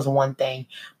presented was one thing,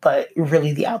 but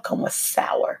really the outcome was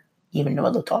sour, even though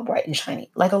it looked all bright and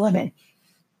shiny, like a lemon.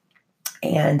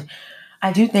 And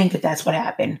I do think that that's what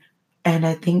happened. And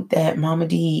I think that Mama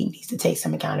D needs to take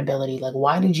some accountability. Like,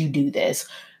 why did you do this?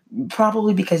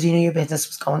 Probably because you knew your business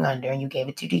was going under and you gave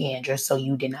it to Deandra, so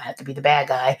you did not have to be the bad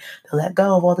guy to let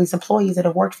go of all these employees that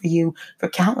have worked for you for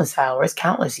countless hours,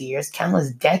 countless years,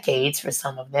 countless decades for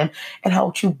some of them, and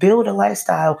helped you build a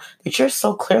lifestyle that you're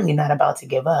so clearly not about to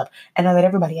give up and now that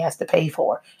everybody has to pay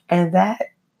for. And that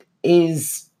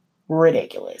is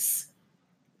ridiculous.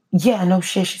 Yeah, no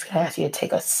shit, she's gonna ask you to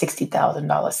take a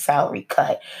 $60,000 salary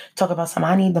cut. Talk about some,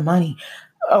 I need the money.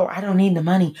 Oh, I don't need the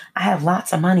money. I have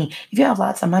lots of money. If you have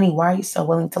lots of money, why are you so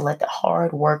willing to let the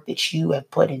hard work that you have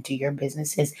put into your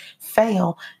businesses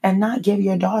fail and not give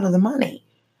your daughter the money?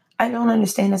 I don't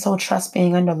understand this whole trust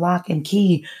being under lock and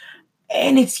key.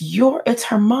 And it's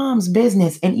her mom's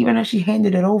business. And even if she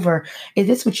handed it over, is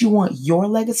this what you want your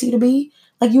legacy to be?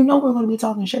 Like, we're going to be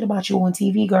talking shit about you on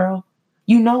TV, girl.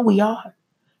 We are.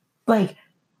 Like,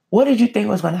 what did you think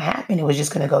was going to happen? It was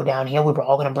just going to go downhill. We were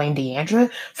all going to blame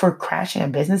Deandra for crashing a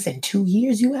business in 2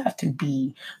 years. You have to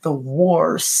be the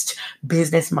worst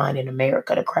business mind in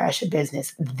America to crash a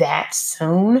business that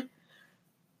soon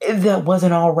that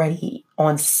wasn't already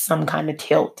on some kind of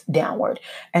tilt downward.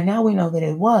 And now we know that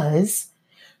it was.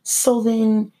 So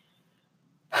then,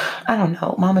 I don't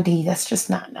know, Mama D, that's just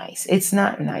not nice. It's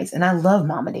not nice. And I love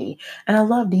Mama D and I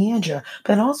love Deandra.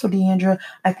 But also, Deandra,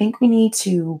 I think we need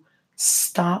to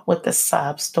stop with the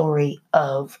sob story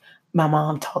of my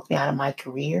mom talked me out of my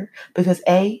career because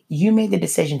A, you made the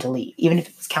decision to leave, even if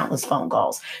it was countless phone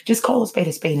calls. Just call a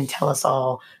spade and tell us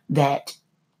all that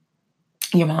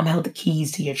your mom held the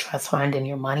keys to your trust fund and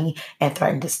your money and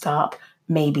threatened to stop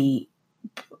maybe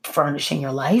furnishing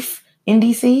your life in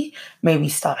DC, maybe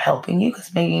stop helping you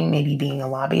because maybe being a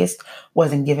lobbyist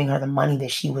wasn't giving her the money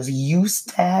that she was used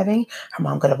to having. Her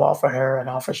mom could have offered her an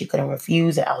offer she couldn't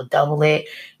refuse. I'll double it.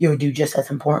 You'll do just as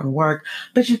important work.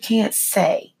 But you can't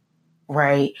say,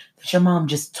 right, that your mom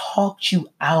just talked you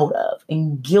out of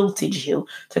and guilted you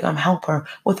to come help her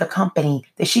with a company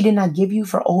that she did not give you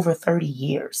for over 30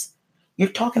 years. You're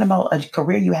talking about a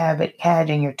career you had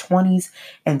in your 20s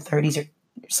and 30s or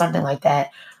something like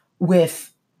that with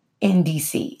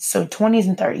NDC. So 20s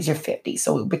and 30s, you're 50.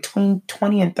 So between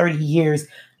 20 and 30 years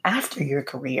after your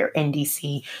career in DC,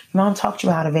 your mom talked you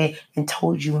out of it and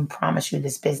told you and promised you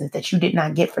this business that you did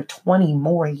not get for 20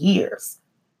 more years.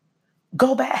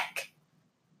 Go back,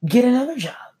 get another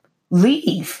job,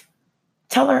 leave.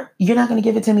 Tell her you're not going to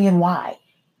give it to me and why.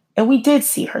 And we did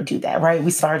see her do that, right?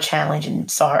 We saw her challenge and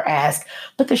saw her ask,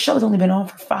 but the show's only been on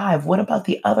for 5. What about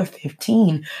the other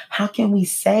 15? How can we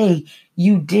say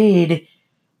you did,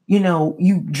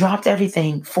 you dropped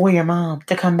everything for your mom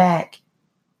to come back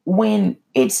when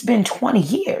it's been 20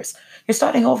 years? You're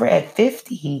starting over at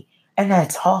 50, and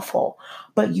that's awful.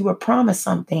 But you were promised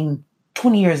something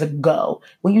 20 years ago.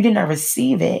 When you did not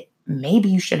receive it, maybe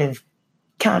you should have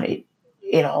counted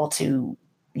it all to,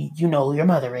 who your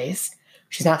mother is.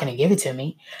 She's not going to give it to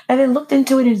me. And then looked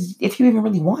into it as if you even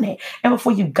really want it. And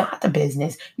before you got the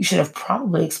business, you should have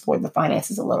probably explored the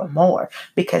finances a little more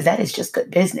because that is just good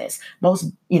business.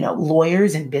 Most,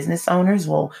 lawyers and business owners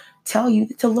will tell you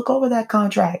to look over that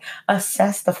contract,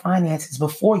 assess the finances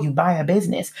before you buy a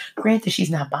business. Granted,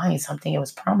 she's not buying something, it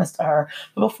was promised to her,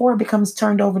 but before it becomes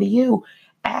turned over to you,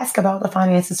 ask about the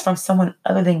finances from someone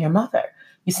other than your mother.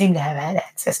 You seem to have had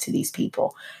access to these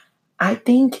people. I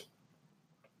think,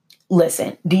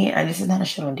 listen, this is not a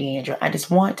show on Deandra. I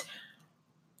just want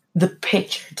the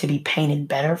picture to be painted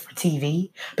better for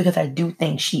TV because I do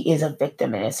think she is a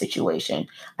victim in a situation.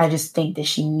 I just think that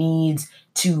she needs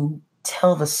to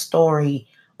tell the story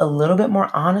a little bit more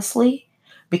honestly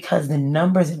because the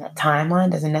numbers in the timeline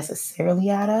doesn't necessarily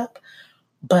add up.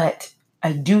 But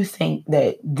I do think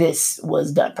that this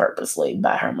was done purposely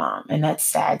by her mom. And that's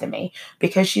sad to me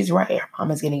because she's right. Her mom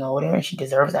is getting older and she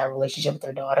deserves that relationship with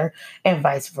her daughter and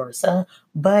vice versa.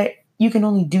 But you can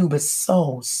only do but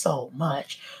so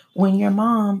much when your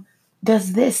mom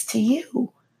does this to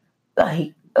you.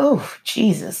 Like, oh,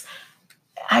 Jesus.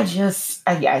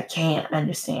 I can't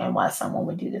understand why someone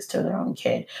would do this to their own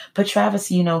kid. But Travis,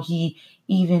 he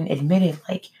even admitted,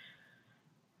 like,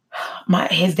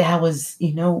 his dad was,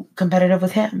 competitive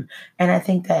with him. And I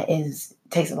think that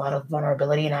takes a lot of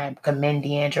vulnerability. And I commend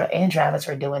Deandra and Travis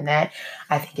for doing that.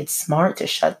 I think it's smart to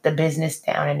shut the business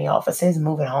down in the offices,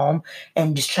 move it home,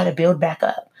 and just try to build back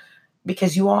up.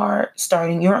 Because you're not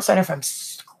starting from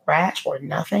scratch or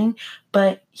nothing,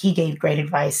 but he gave great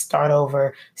advice. Start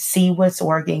over, see what's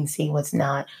working, see what's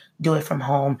not, do it from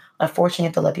home. Unfortunately, you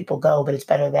have to let people go, but it's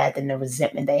better that than the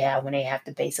resentment they have when they have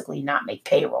to basically not make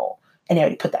payroll and they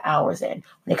already put the hours in when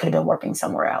they could have been working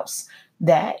somewhere else.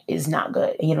 That is not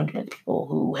good. And you don't do that to people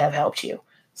who have helped you.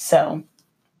 So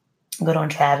good on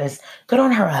Travis. Good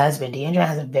on her husband. Deandra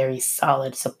has a very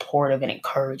solid, supportive, and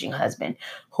encouraging husband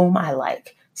whom I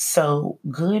like. So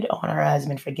good on her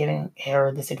husband for giving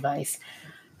her this advice.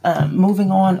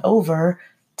 Moving on over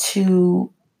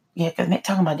to, because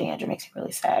talking about Deandra makes me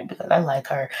really sad because I like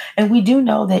her. And we do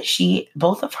know that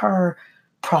both of her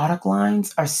product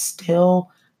lines are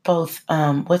still both,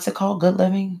 what's it called? Good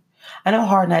Living? I know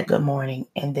Hard Night, Good Morning.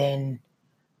 And then,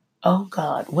 oh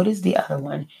God, what is the other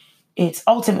one? It's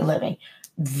Ultimate Living.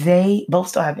 They both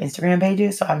still have Instagram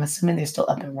pages, so I'm assuming they're still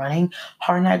up and running.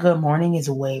 Hard Not Good Morning is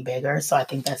way bigger, so I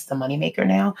think that's the moneymaker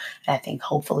now. And I think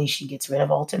hopefully she gets rid of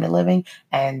Ultimate Living,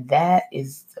 and that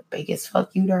is the biggest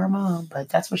fuck you to her mom, but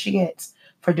that's what she gets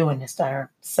for doing this to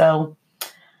her. So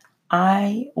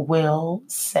I will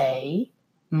say,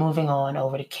 moving on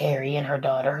over to Carrie and her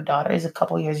daughter. Her daughter is a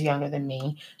couple years younger than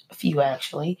me, a few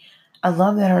actually. I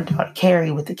love that her daughter,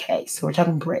 Carrie with the K, so we're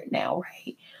talking Brit now,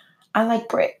 right? I like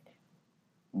Brit.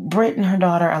 Brit and her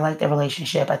daughter, I like their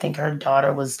relationship. I think her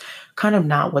daughter was kind of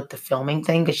not with the filming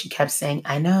thing because she kept saying,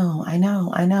 I know, I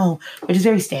know, I know, which is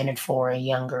very standard for a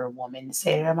younger woman to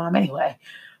say to her mom anyway,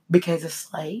 because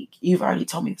it's like, you've already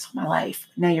told me this all my life.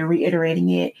 Now you're reiterating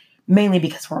it mainly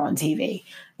because we're on TV.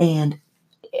 And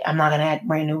I'm not going to act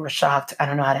brand new or shocked. I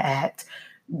don't know how to act.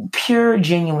 Pure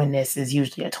genuineness is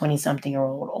usually a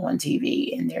 20-something-year-old on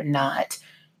TV, and they're not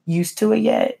used to it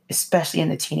yet, especially in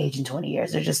the teenage and 20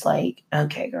 years. They're just like,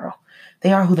 okay, girl,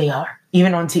 they are who they are,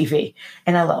 even on TV.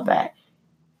 And I love that.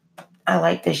 I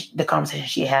like the conversation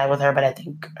she had with her, but I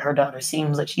think her daughter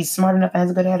seems like she's smart enough and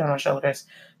has a good head on her shoulders.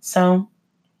 So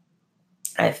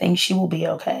I think she will be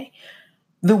okay.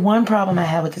 The one problem I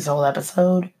have with this whole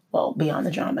episode, well, beyond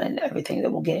the drama and everything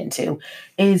that we'll get into,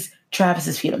 is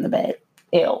Travis's feet on the bed.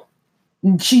 Ew.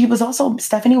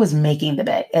 Stephanie was making the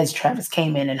bed as Travis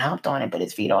came in and hopped on it, put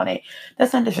his feet on it.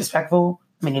 That's not disrespectful.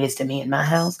 I mean, it is to me in my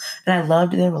house. And I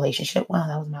loved their relationship. Wow,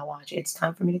 that was my watch. It's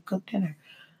time for me to cook dinner.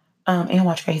 And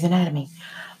watch Grey's Anatomy.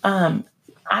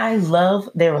 I love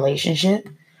their relationship.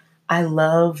 I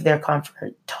love their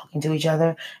comfort talking to each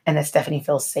other and that Stephanie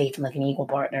feels safe and like an equal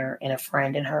partner and a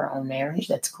friend in her own marriage.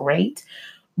 That's great.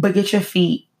 But get your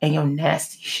feet and your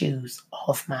nasty shoes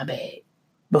off my bed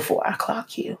before I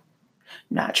clock you.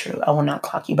 Not true. I will not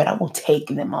clock you, but I will take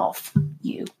them off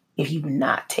you if you do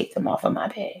not take them off of my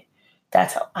bed.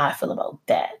 That's how I feel about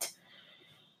that.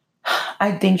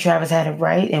 I think Travis had it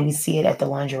right, and we see it at the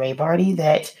lingerie party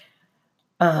that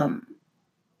um,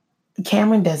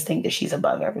 Cameron does think that she's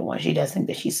above everyone. She does think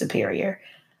that she's superior.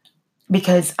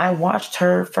 Because I watched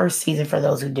her first season, for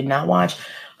those who did not watch,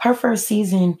 her first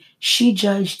season, she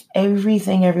judged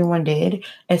everything everyone did,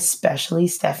 especially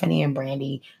Stephanie and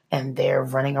Brandy, and they're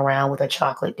running around with a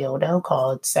chocolate dildo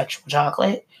called Sexual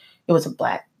Chocolate. It was a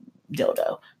black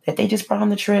dildo that they just brought on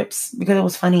the trips because it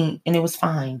was funny and it was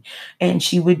fine. And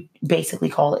she would basically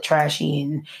call it trashy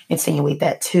and insinuate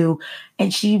that too.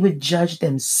 And she would judge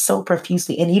them so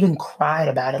profusely and even cried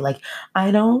about it. Like, I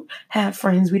don't have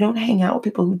friends. We don't hang out with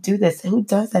people who do this. Who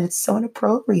does that? It's so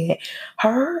inappropriate.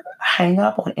 Her hang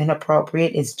up on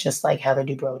inappropriate is just like Heather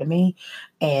Dubrow to me,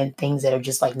 and things that are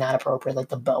just like not appropriate, like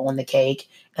the bow on the cake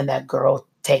and that girl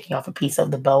taking off a piece of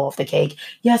the bow off the cake.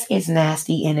 Yes, it's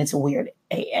nasty and it's weird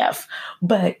AF,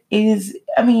 but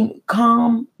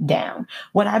calm down.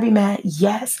 Would I be mad?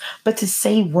 Yes, but to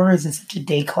say words in such a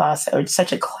day class or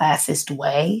such a classist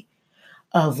way,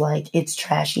 of like it's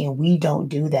trashy and we don't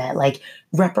do that, like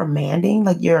reprimanding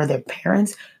like you're their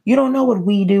parents. You don't know what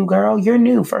we do, girl. You're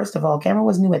new. First of all, Cameron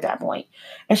was new at that point,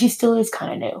 and she still is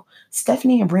kind of new.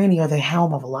 Stephanie and Brandy are the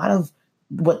helm of a lot of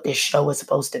what this show is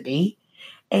supposed to be,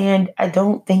 and I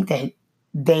don't think that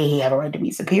they have a right to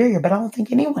be superior, but I don't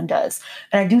think anyone does.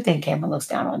 And I do think Cameron looks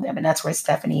down on them, and that's where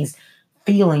Stephanie's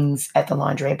feelings at the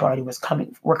lingerie party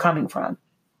were coming from.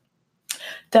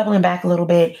 Doubling back a little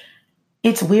bit,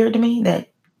 it's weird to me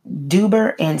that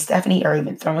Duber and Stephanie are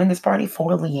even throwing this party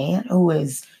for Leanne, who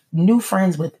is new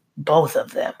friends with both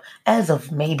of them as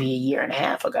of maybe a year and a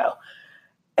half ago,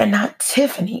 and not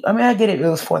Tiffany. I mean, I get it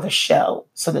was for the show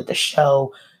so that the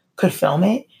show could film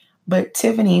it, but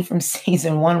Tiffany from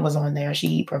season one was on there.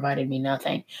 She provided me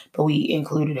nothing, but we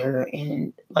included her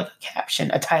in like a caption,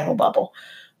 a title bubble,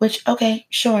 which, okay,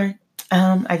 sure.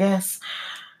 I guess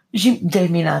she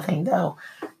gave me nothing though.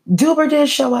 Duber did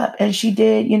show up and she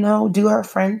did, do her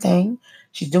friend thing.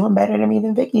 She's doing better than me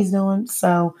than Vicky's doing.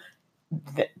 So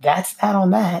that's that on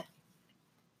that.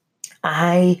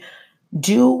 I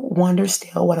do wonder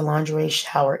still what a lingerie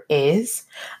shower is.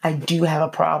 I do have a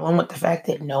problem with the fact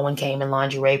that no one came in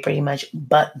lingerie pretty much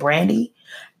but Brandy.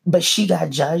 But she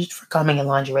got judged for coming in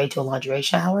lingerie to a lingerie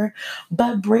shower.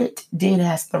 But Britt did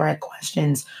ask the right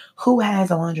questions. Who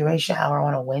has a lingerie shower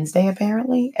on a Wednesday,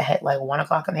 apparently, at like 1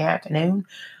 o'clock in the afternoon?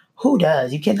 Who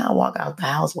does? You cannot walk out the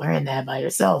house wearing that by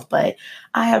yourself. But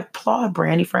I applaud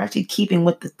Brandy for actually keeping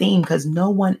with the theme because no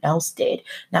one else did.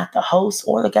 Not the host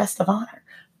or the guest of honor.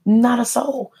 Not a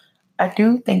soul. I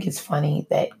do think it's funny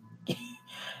that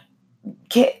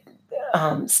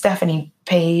Stephanie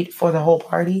paid for the whole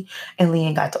party and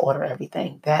Leanne got to order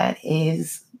everything. That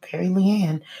is very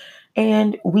Leanne.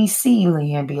 And we see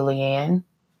Leanne be Leanne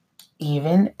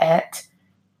even at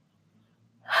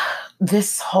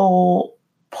this whole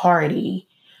party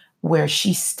where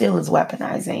she still is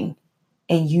weaponizing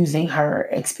and using her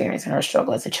experience and her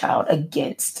struggle as a child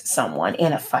against someone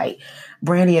in a fight.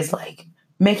 Brandy is like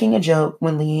making a joke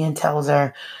when Leanne tells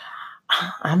her,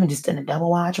 I'm just in a double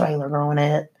wide trailer growing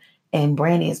up. And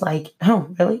Brandy is like, oh,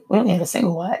 really? We only had a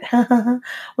single wide.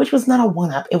 Which was not a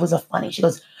one up. It was a funny. She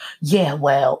goes, yeah,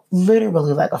 well,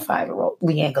 literally like a 5-year-old.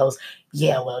 Leanne goes,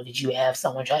 yeah, well, did you have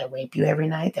someone try to rape you every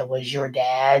night that was your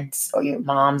dad's or your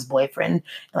mom's boyfriend,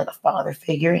 like a father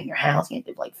figure in your house? You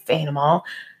had to like fan them all.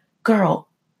 Girl,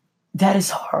 that is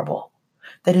horrible.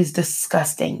 That is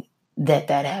disgusting that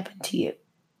that happened to you.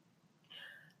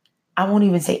 I won't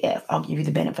even say F. I'll give you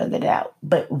the benefit of the doubt.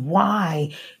 But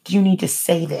why do you need to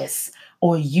say this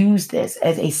or use this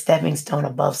as a stepping stone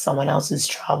above someone else's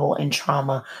trouble and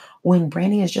trauma when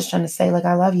Brandy is just trying to say, like,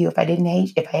 I love you. If I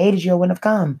hated you, I wouldn't have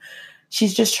come.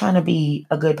 She's just trying to be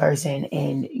a good person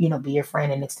and, be your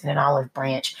friend and extend an olive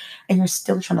branch. And you're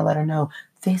still trying to let her know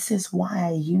this is why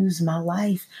I use my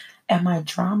life and my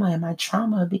drama and my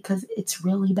trauma because it's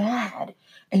really bad.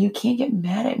 And you can't get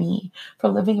mad at me for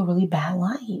living a really bad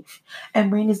life. And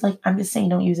Brandy's like, I'm just saying,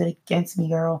 don't use it against me,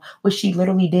 girl, which she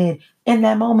literally did in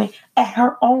that moment at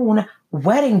her own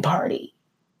wedding party.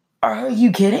 Are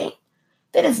you kidding?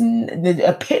 That is the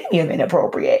epitome of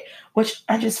inappropriate, which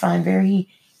I just find very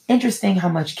interesting how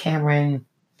much Cameron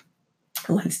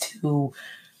likes to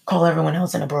call everyone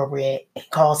else inappropriate and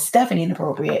call Stephanie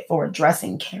inappropriate for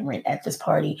addressing Cameron at this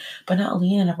party, but not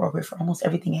Leanne inappropriate for almost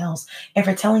everything else. And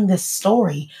for telling this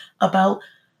story about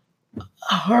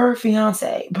her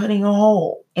fiance putting a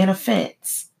hole in a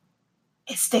fence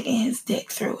and sticking his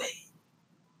dick through it.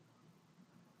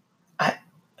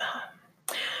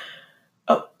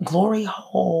 Glory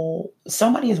hole.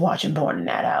 Somebody is watching porn in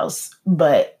that house,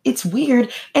 but it's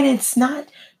weird and it's not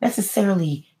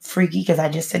necessarily freaky because I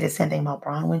just said the same thing about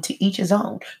Bronwyn. To each his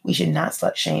own. We should not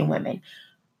slut shame women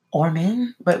or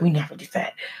men, but we never do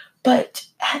that. But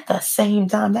at the same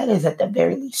time, that is at the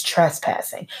very least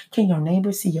trespassing. Can your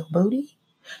neighbor see your booty?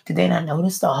 Did they not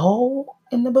notice the hole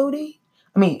in the booty?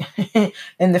 I mean,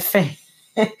 in the fence.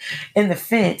 In the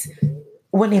fence.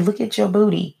 When they look at your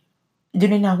booty, do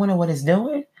they not wonder what it's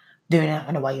doing? Do they not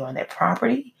wonder why you're on their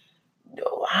property?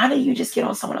 How do you just get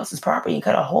on someone else's property and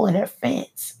cut a hole in their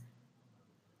fence?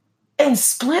 And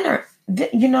Splinter,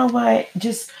 you know what?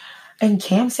 And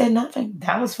Cam said nothing.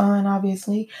 That was fine,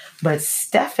 obviously. But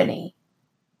Stephanie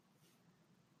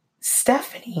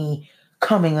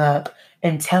coming up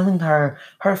and telling her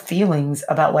feelings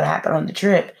about what happened on the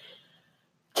trip,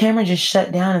 Cameron just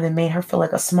shut down and then made her feel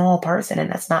like a small person, and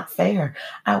that's not fair.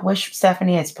 I wish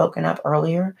Stephanie had spoken up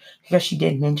earlier because she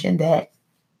did mention that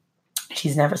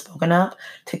she's never spoken up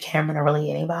to Cameron or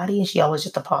really anybody, and she always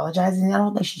just apologizes. And I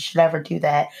don't think she should ever do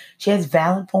that. She has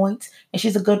valid points, and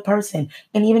she's a good person.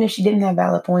 And even if she didn't have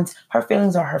valid points, her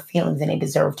feelings are her feelings, and they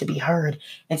deserve to be heard.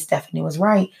 And Stephanie was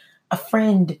right. A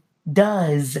friend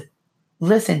does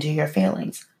listen to your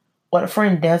feelings. What a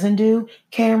friend doesn't do,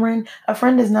 Cameron, a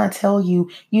friend does not tell you,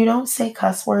 you don't say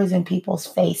cuss words in people's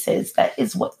faces. That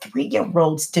is what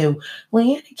 3-year-olds do.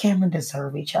 Leanne and Cameron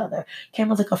deserve each other.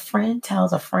 Cameron's like, a friend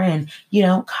tells a friend, you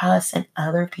don't cuss in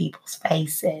other people's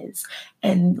faces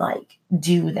and like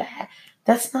do that.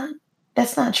 That's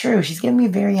not true. She's giving me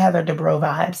very Heather Dubrow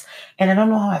vibes. And I don't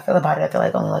know how I feel about it. I feel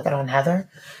like I only like it on Heather.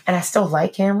 And I still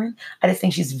like Cameron. I just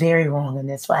think she's very wrong in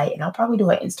this fight. And I'll probably do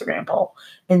an Instagram poll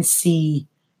and see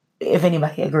if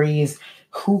anybody agrees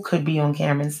who could be on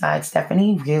Cameron's side.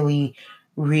 Stephanie really,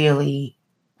 really,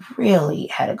 really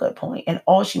had a good point. And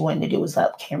all she wanted to do was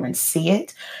let Cameron see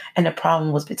it. And the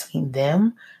problem was between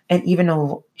them. And even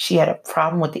though she had a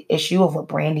problem with the issue of what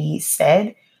Brandy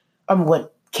said,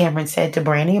 what Cameron said to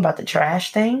Brandy about the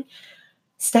trash thing,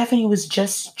 Stephanie was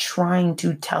just trying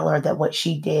to tell her that what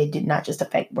she did not just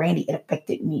affect Brandy, it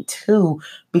affected me too,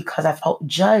 because I felt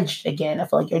judged again. I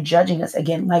feel like you're judging us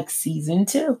again, like season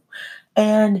 2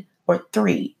 or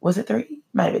 3. Was it 3?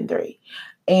 Might have been 3.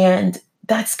 And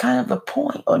that's kind of the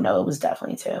point. Oh no, it was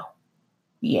definitely 2.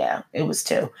 Yeah, it was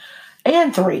 2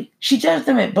 and 3. She judged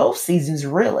them at both seasons,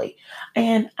 really.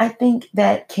 And I think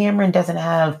that Cameron doesn't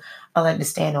have a leg to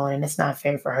stand on, and it's not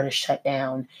fair for her to shut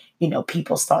down,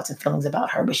 people's thoughts and feelings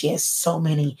about her. But she has so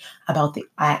many about the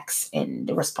acts and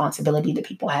the responsibility that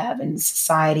people have in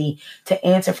society to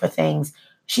answer for things.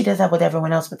 She does that with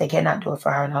everyone else, but they cannot do it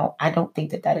for her. And I don't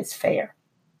think that that is fair.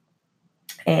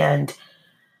 And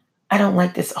I don't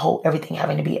like this whole everything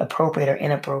having to be appropriate or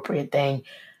inappropriate thing.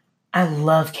 I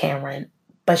love Cameron,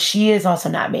 But she is also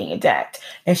not being attacked.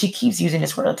 And she keeps using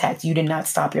this word attacked. You did not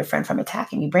stop your friend from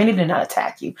attacking you. Brandy did not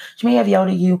attack you. She may have yelled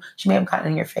at you. She may have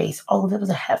gotten in your face. Oh, there was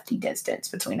a hefty distance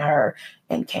between her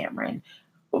and Cameron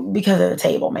because of the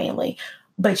table mainly.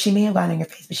 But she may have gotten in your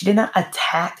face, but she did not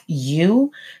attack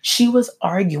you. She was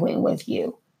arguing with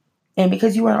you. And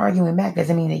because you weren't arguing back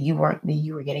doesn't mean that you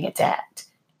were getting attacked,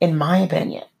 in my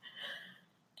opinion.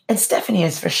 And Stephanie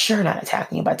is for sure not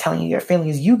attacking you by telling you your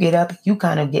feelings. You get up, you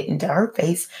kind of get into her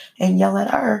face and yell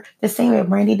at her the same way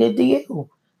Brandy did to you.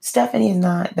 Stephanie is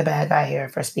not the bad guy here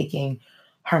for speaking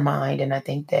her mind. And I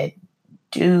think that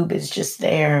Doob is just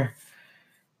there.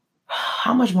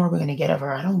 How much more are we going to get of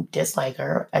her? I don't dislike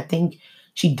her. I think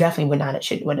she definitely would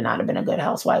not have been a good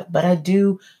housewife. But I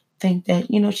do think that,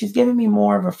 she's giving me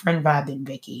more of a friend vibe than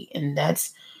Vicky. And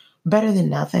that's better than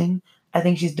nothing. I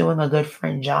think she's doing a good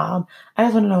friend job. I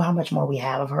just want to know how much more we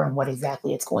have of her and what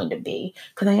exactly it's going to be.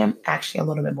 Because I am actually a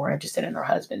little bit more interested in her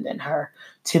husband than her,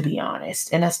 to be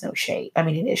honest. And that's no shade. I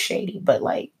mean, it is shady, but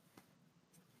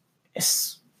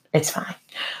it's fine.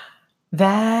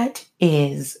 That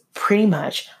is pretty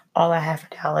much all I have for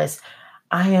Dallas.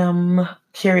 I am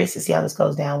curious to see how this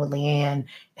goes down with Leanne,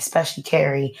 especially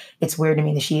Carrie. It's weird to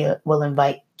me that she will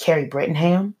invite Carrie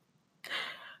Brittingham,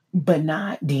 but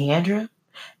not Deandra.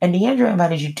 And Deandra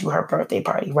invited you to her birthday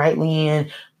party, right, Leanne?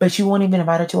 But you won't even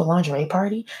invite her to a lingerie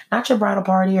party? Not your bridal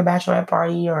party or bachelorette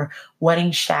party or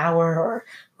wedding shower or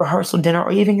rehearsal dinner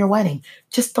or even your wedding.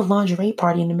 Just the lingerie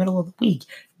party in the middle of the week.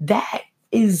 That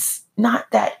is not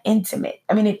that intimate.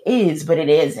 I mean, it is, but it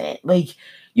isn't.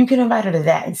 You can invite her to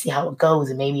that and see how it goes.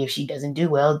 And maybe if she doesn't do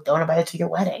well, don't invite her to your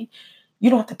wedding. You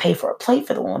don't have to pay for a plate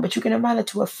for the woman, but you can invite her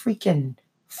to a freaking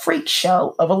freak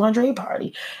show of a lingerie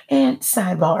party. And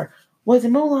sidebar, was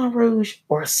it Moulin Rouge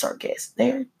or a circus?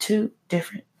 They're two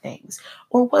different things.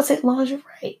 Or was it lingerie?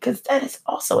 Because that is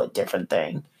also a different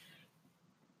thing.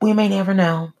 We may never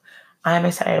know. I'm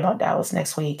excited about Dallas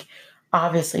next week.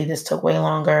 Obviously, this took way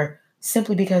longer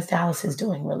simply because Dallas is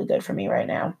doing really good for me right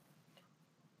now.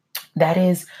 That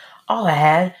is all I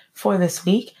had for this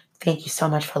week. Thank you so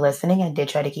much for listening. I did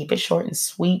try to keep it short and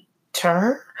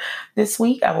sweeter this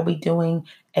week. I will be doing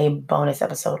a bonus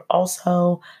episode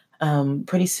also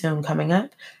pretty soon coming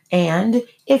up. And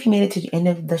if you made it to the end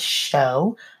of the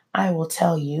show, I will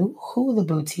tell you who the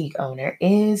boutique owner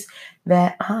is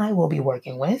that I will be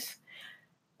working with.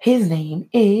 His name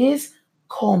is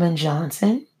Coleman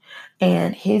Johnson,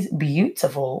 and his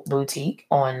beautiful boutique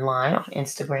online on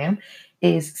Instagram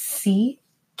is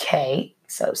CK,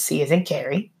 so C as in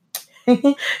Carrie,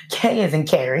 K as in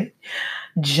Carrie,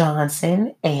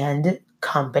 Johnson and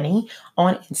Company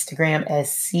on Instagram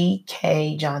as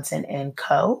CK Johnson and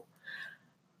Co.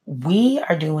 We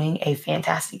are doing a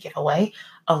fantastic giveaway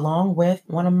along with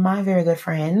one of my very good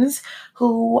friends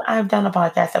who I've done a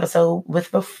podcast episode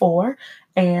with before,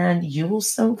 and you will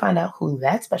soon find out who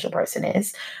that special person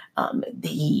is.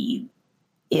 He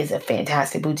is a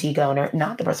fantastic boutique owner,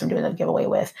 not the person I'm doing the giveaway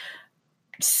with.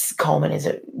 Coleman is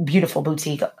a beautiful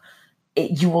boutique.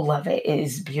 You will love it. It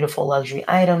is beautiful luxury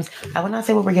items. I will not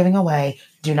say what we're giving away.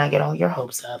 Do not get all your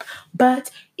hopes up. But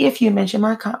if you mention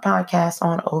my podcast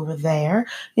on over there,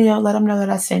 let them know that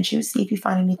I sent you. See if you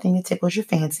find anything that tickles your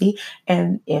fancy.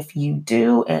 And if you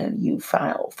do and you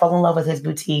fall in love with his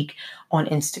boutique on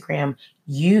Instagram,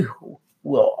 you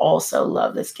will also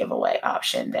love this giveaway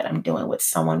option that I'm doing with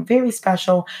someone very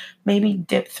special. Maybe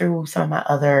dip through some of my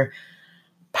other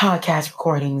podcast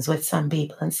recordings with some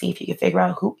people and see if you can figure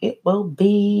out who it will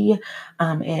be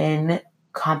in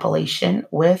compilation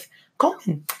with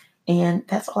Coleman. And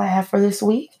that's all I have for this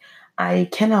week. I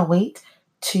cannot wait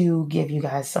to give you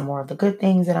guys some more of the good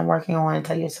things that I'm working on and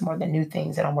tell you some more of the new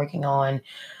things that I'm working on.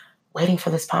 Waiting for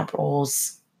this Pomp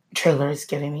Rules trailer is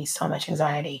giving me so much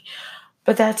anxiety.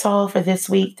 But that's all for this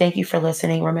week. Thank you for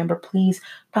listening. Remember, please,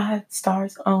 5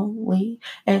 stars only.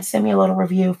 And send me a little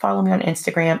review. Follow me on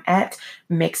Instagram at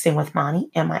Mixing with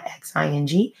Mani,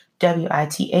 MIXING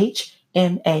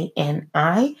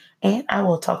WITHMANI. And I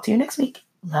will talk to you next week.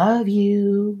 Love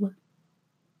you.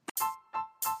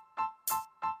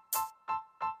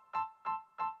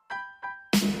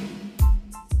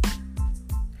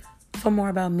 For more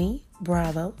about me,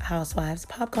 Bravo, Housewives,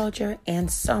 pop culture, and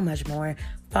so much more,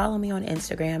 follow me on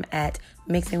Instagram at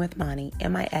Mixing with Mani,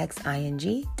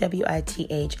 MIXING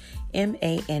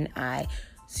WITHMANI,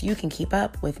 so you can keep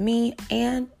up with me.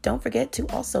 And don't forget to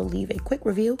also leave a quick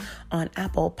review on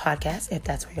Apple Podcasts if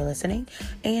that's where you're listening,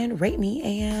 and rate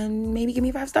me and maybe give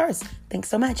me 5 stars. Thanks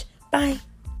so much. Bye.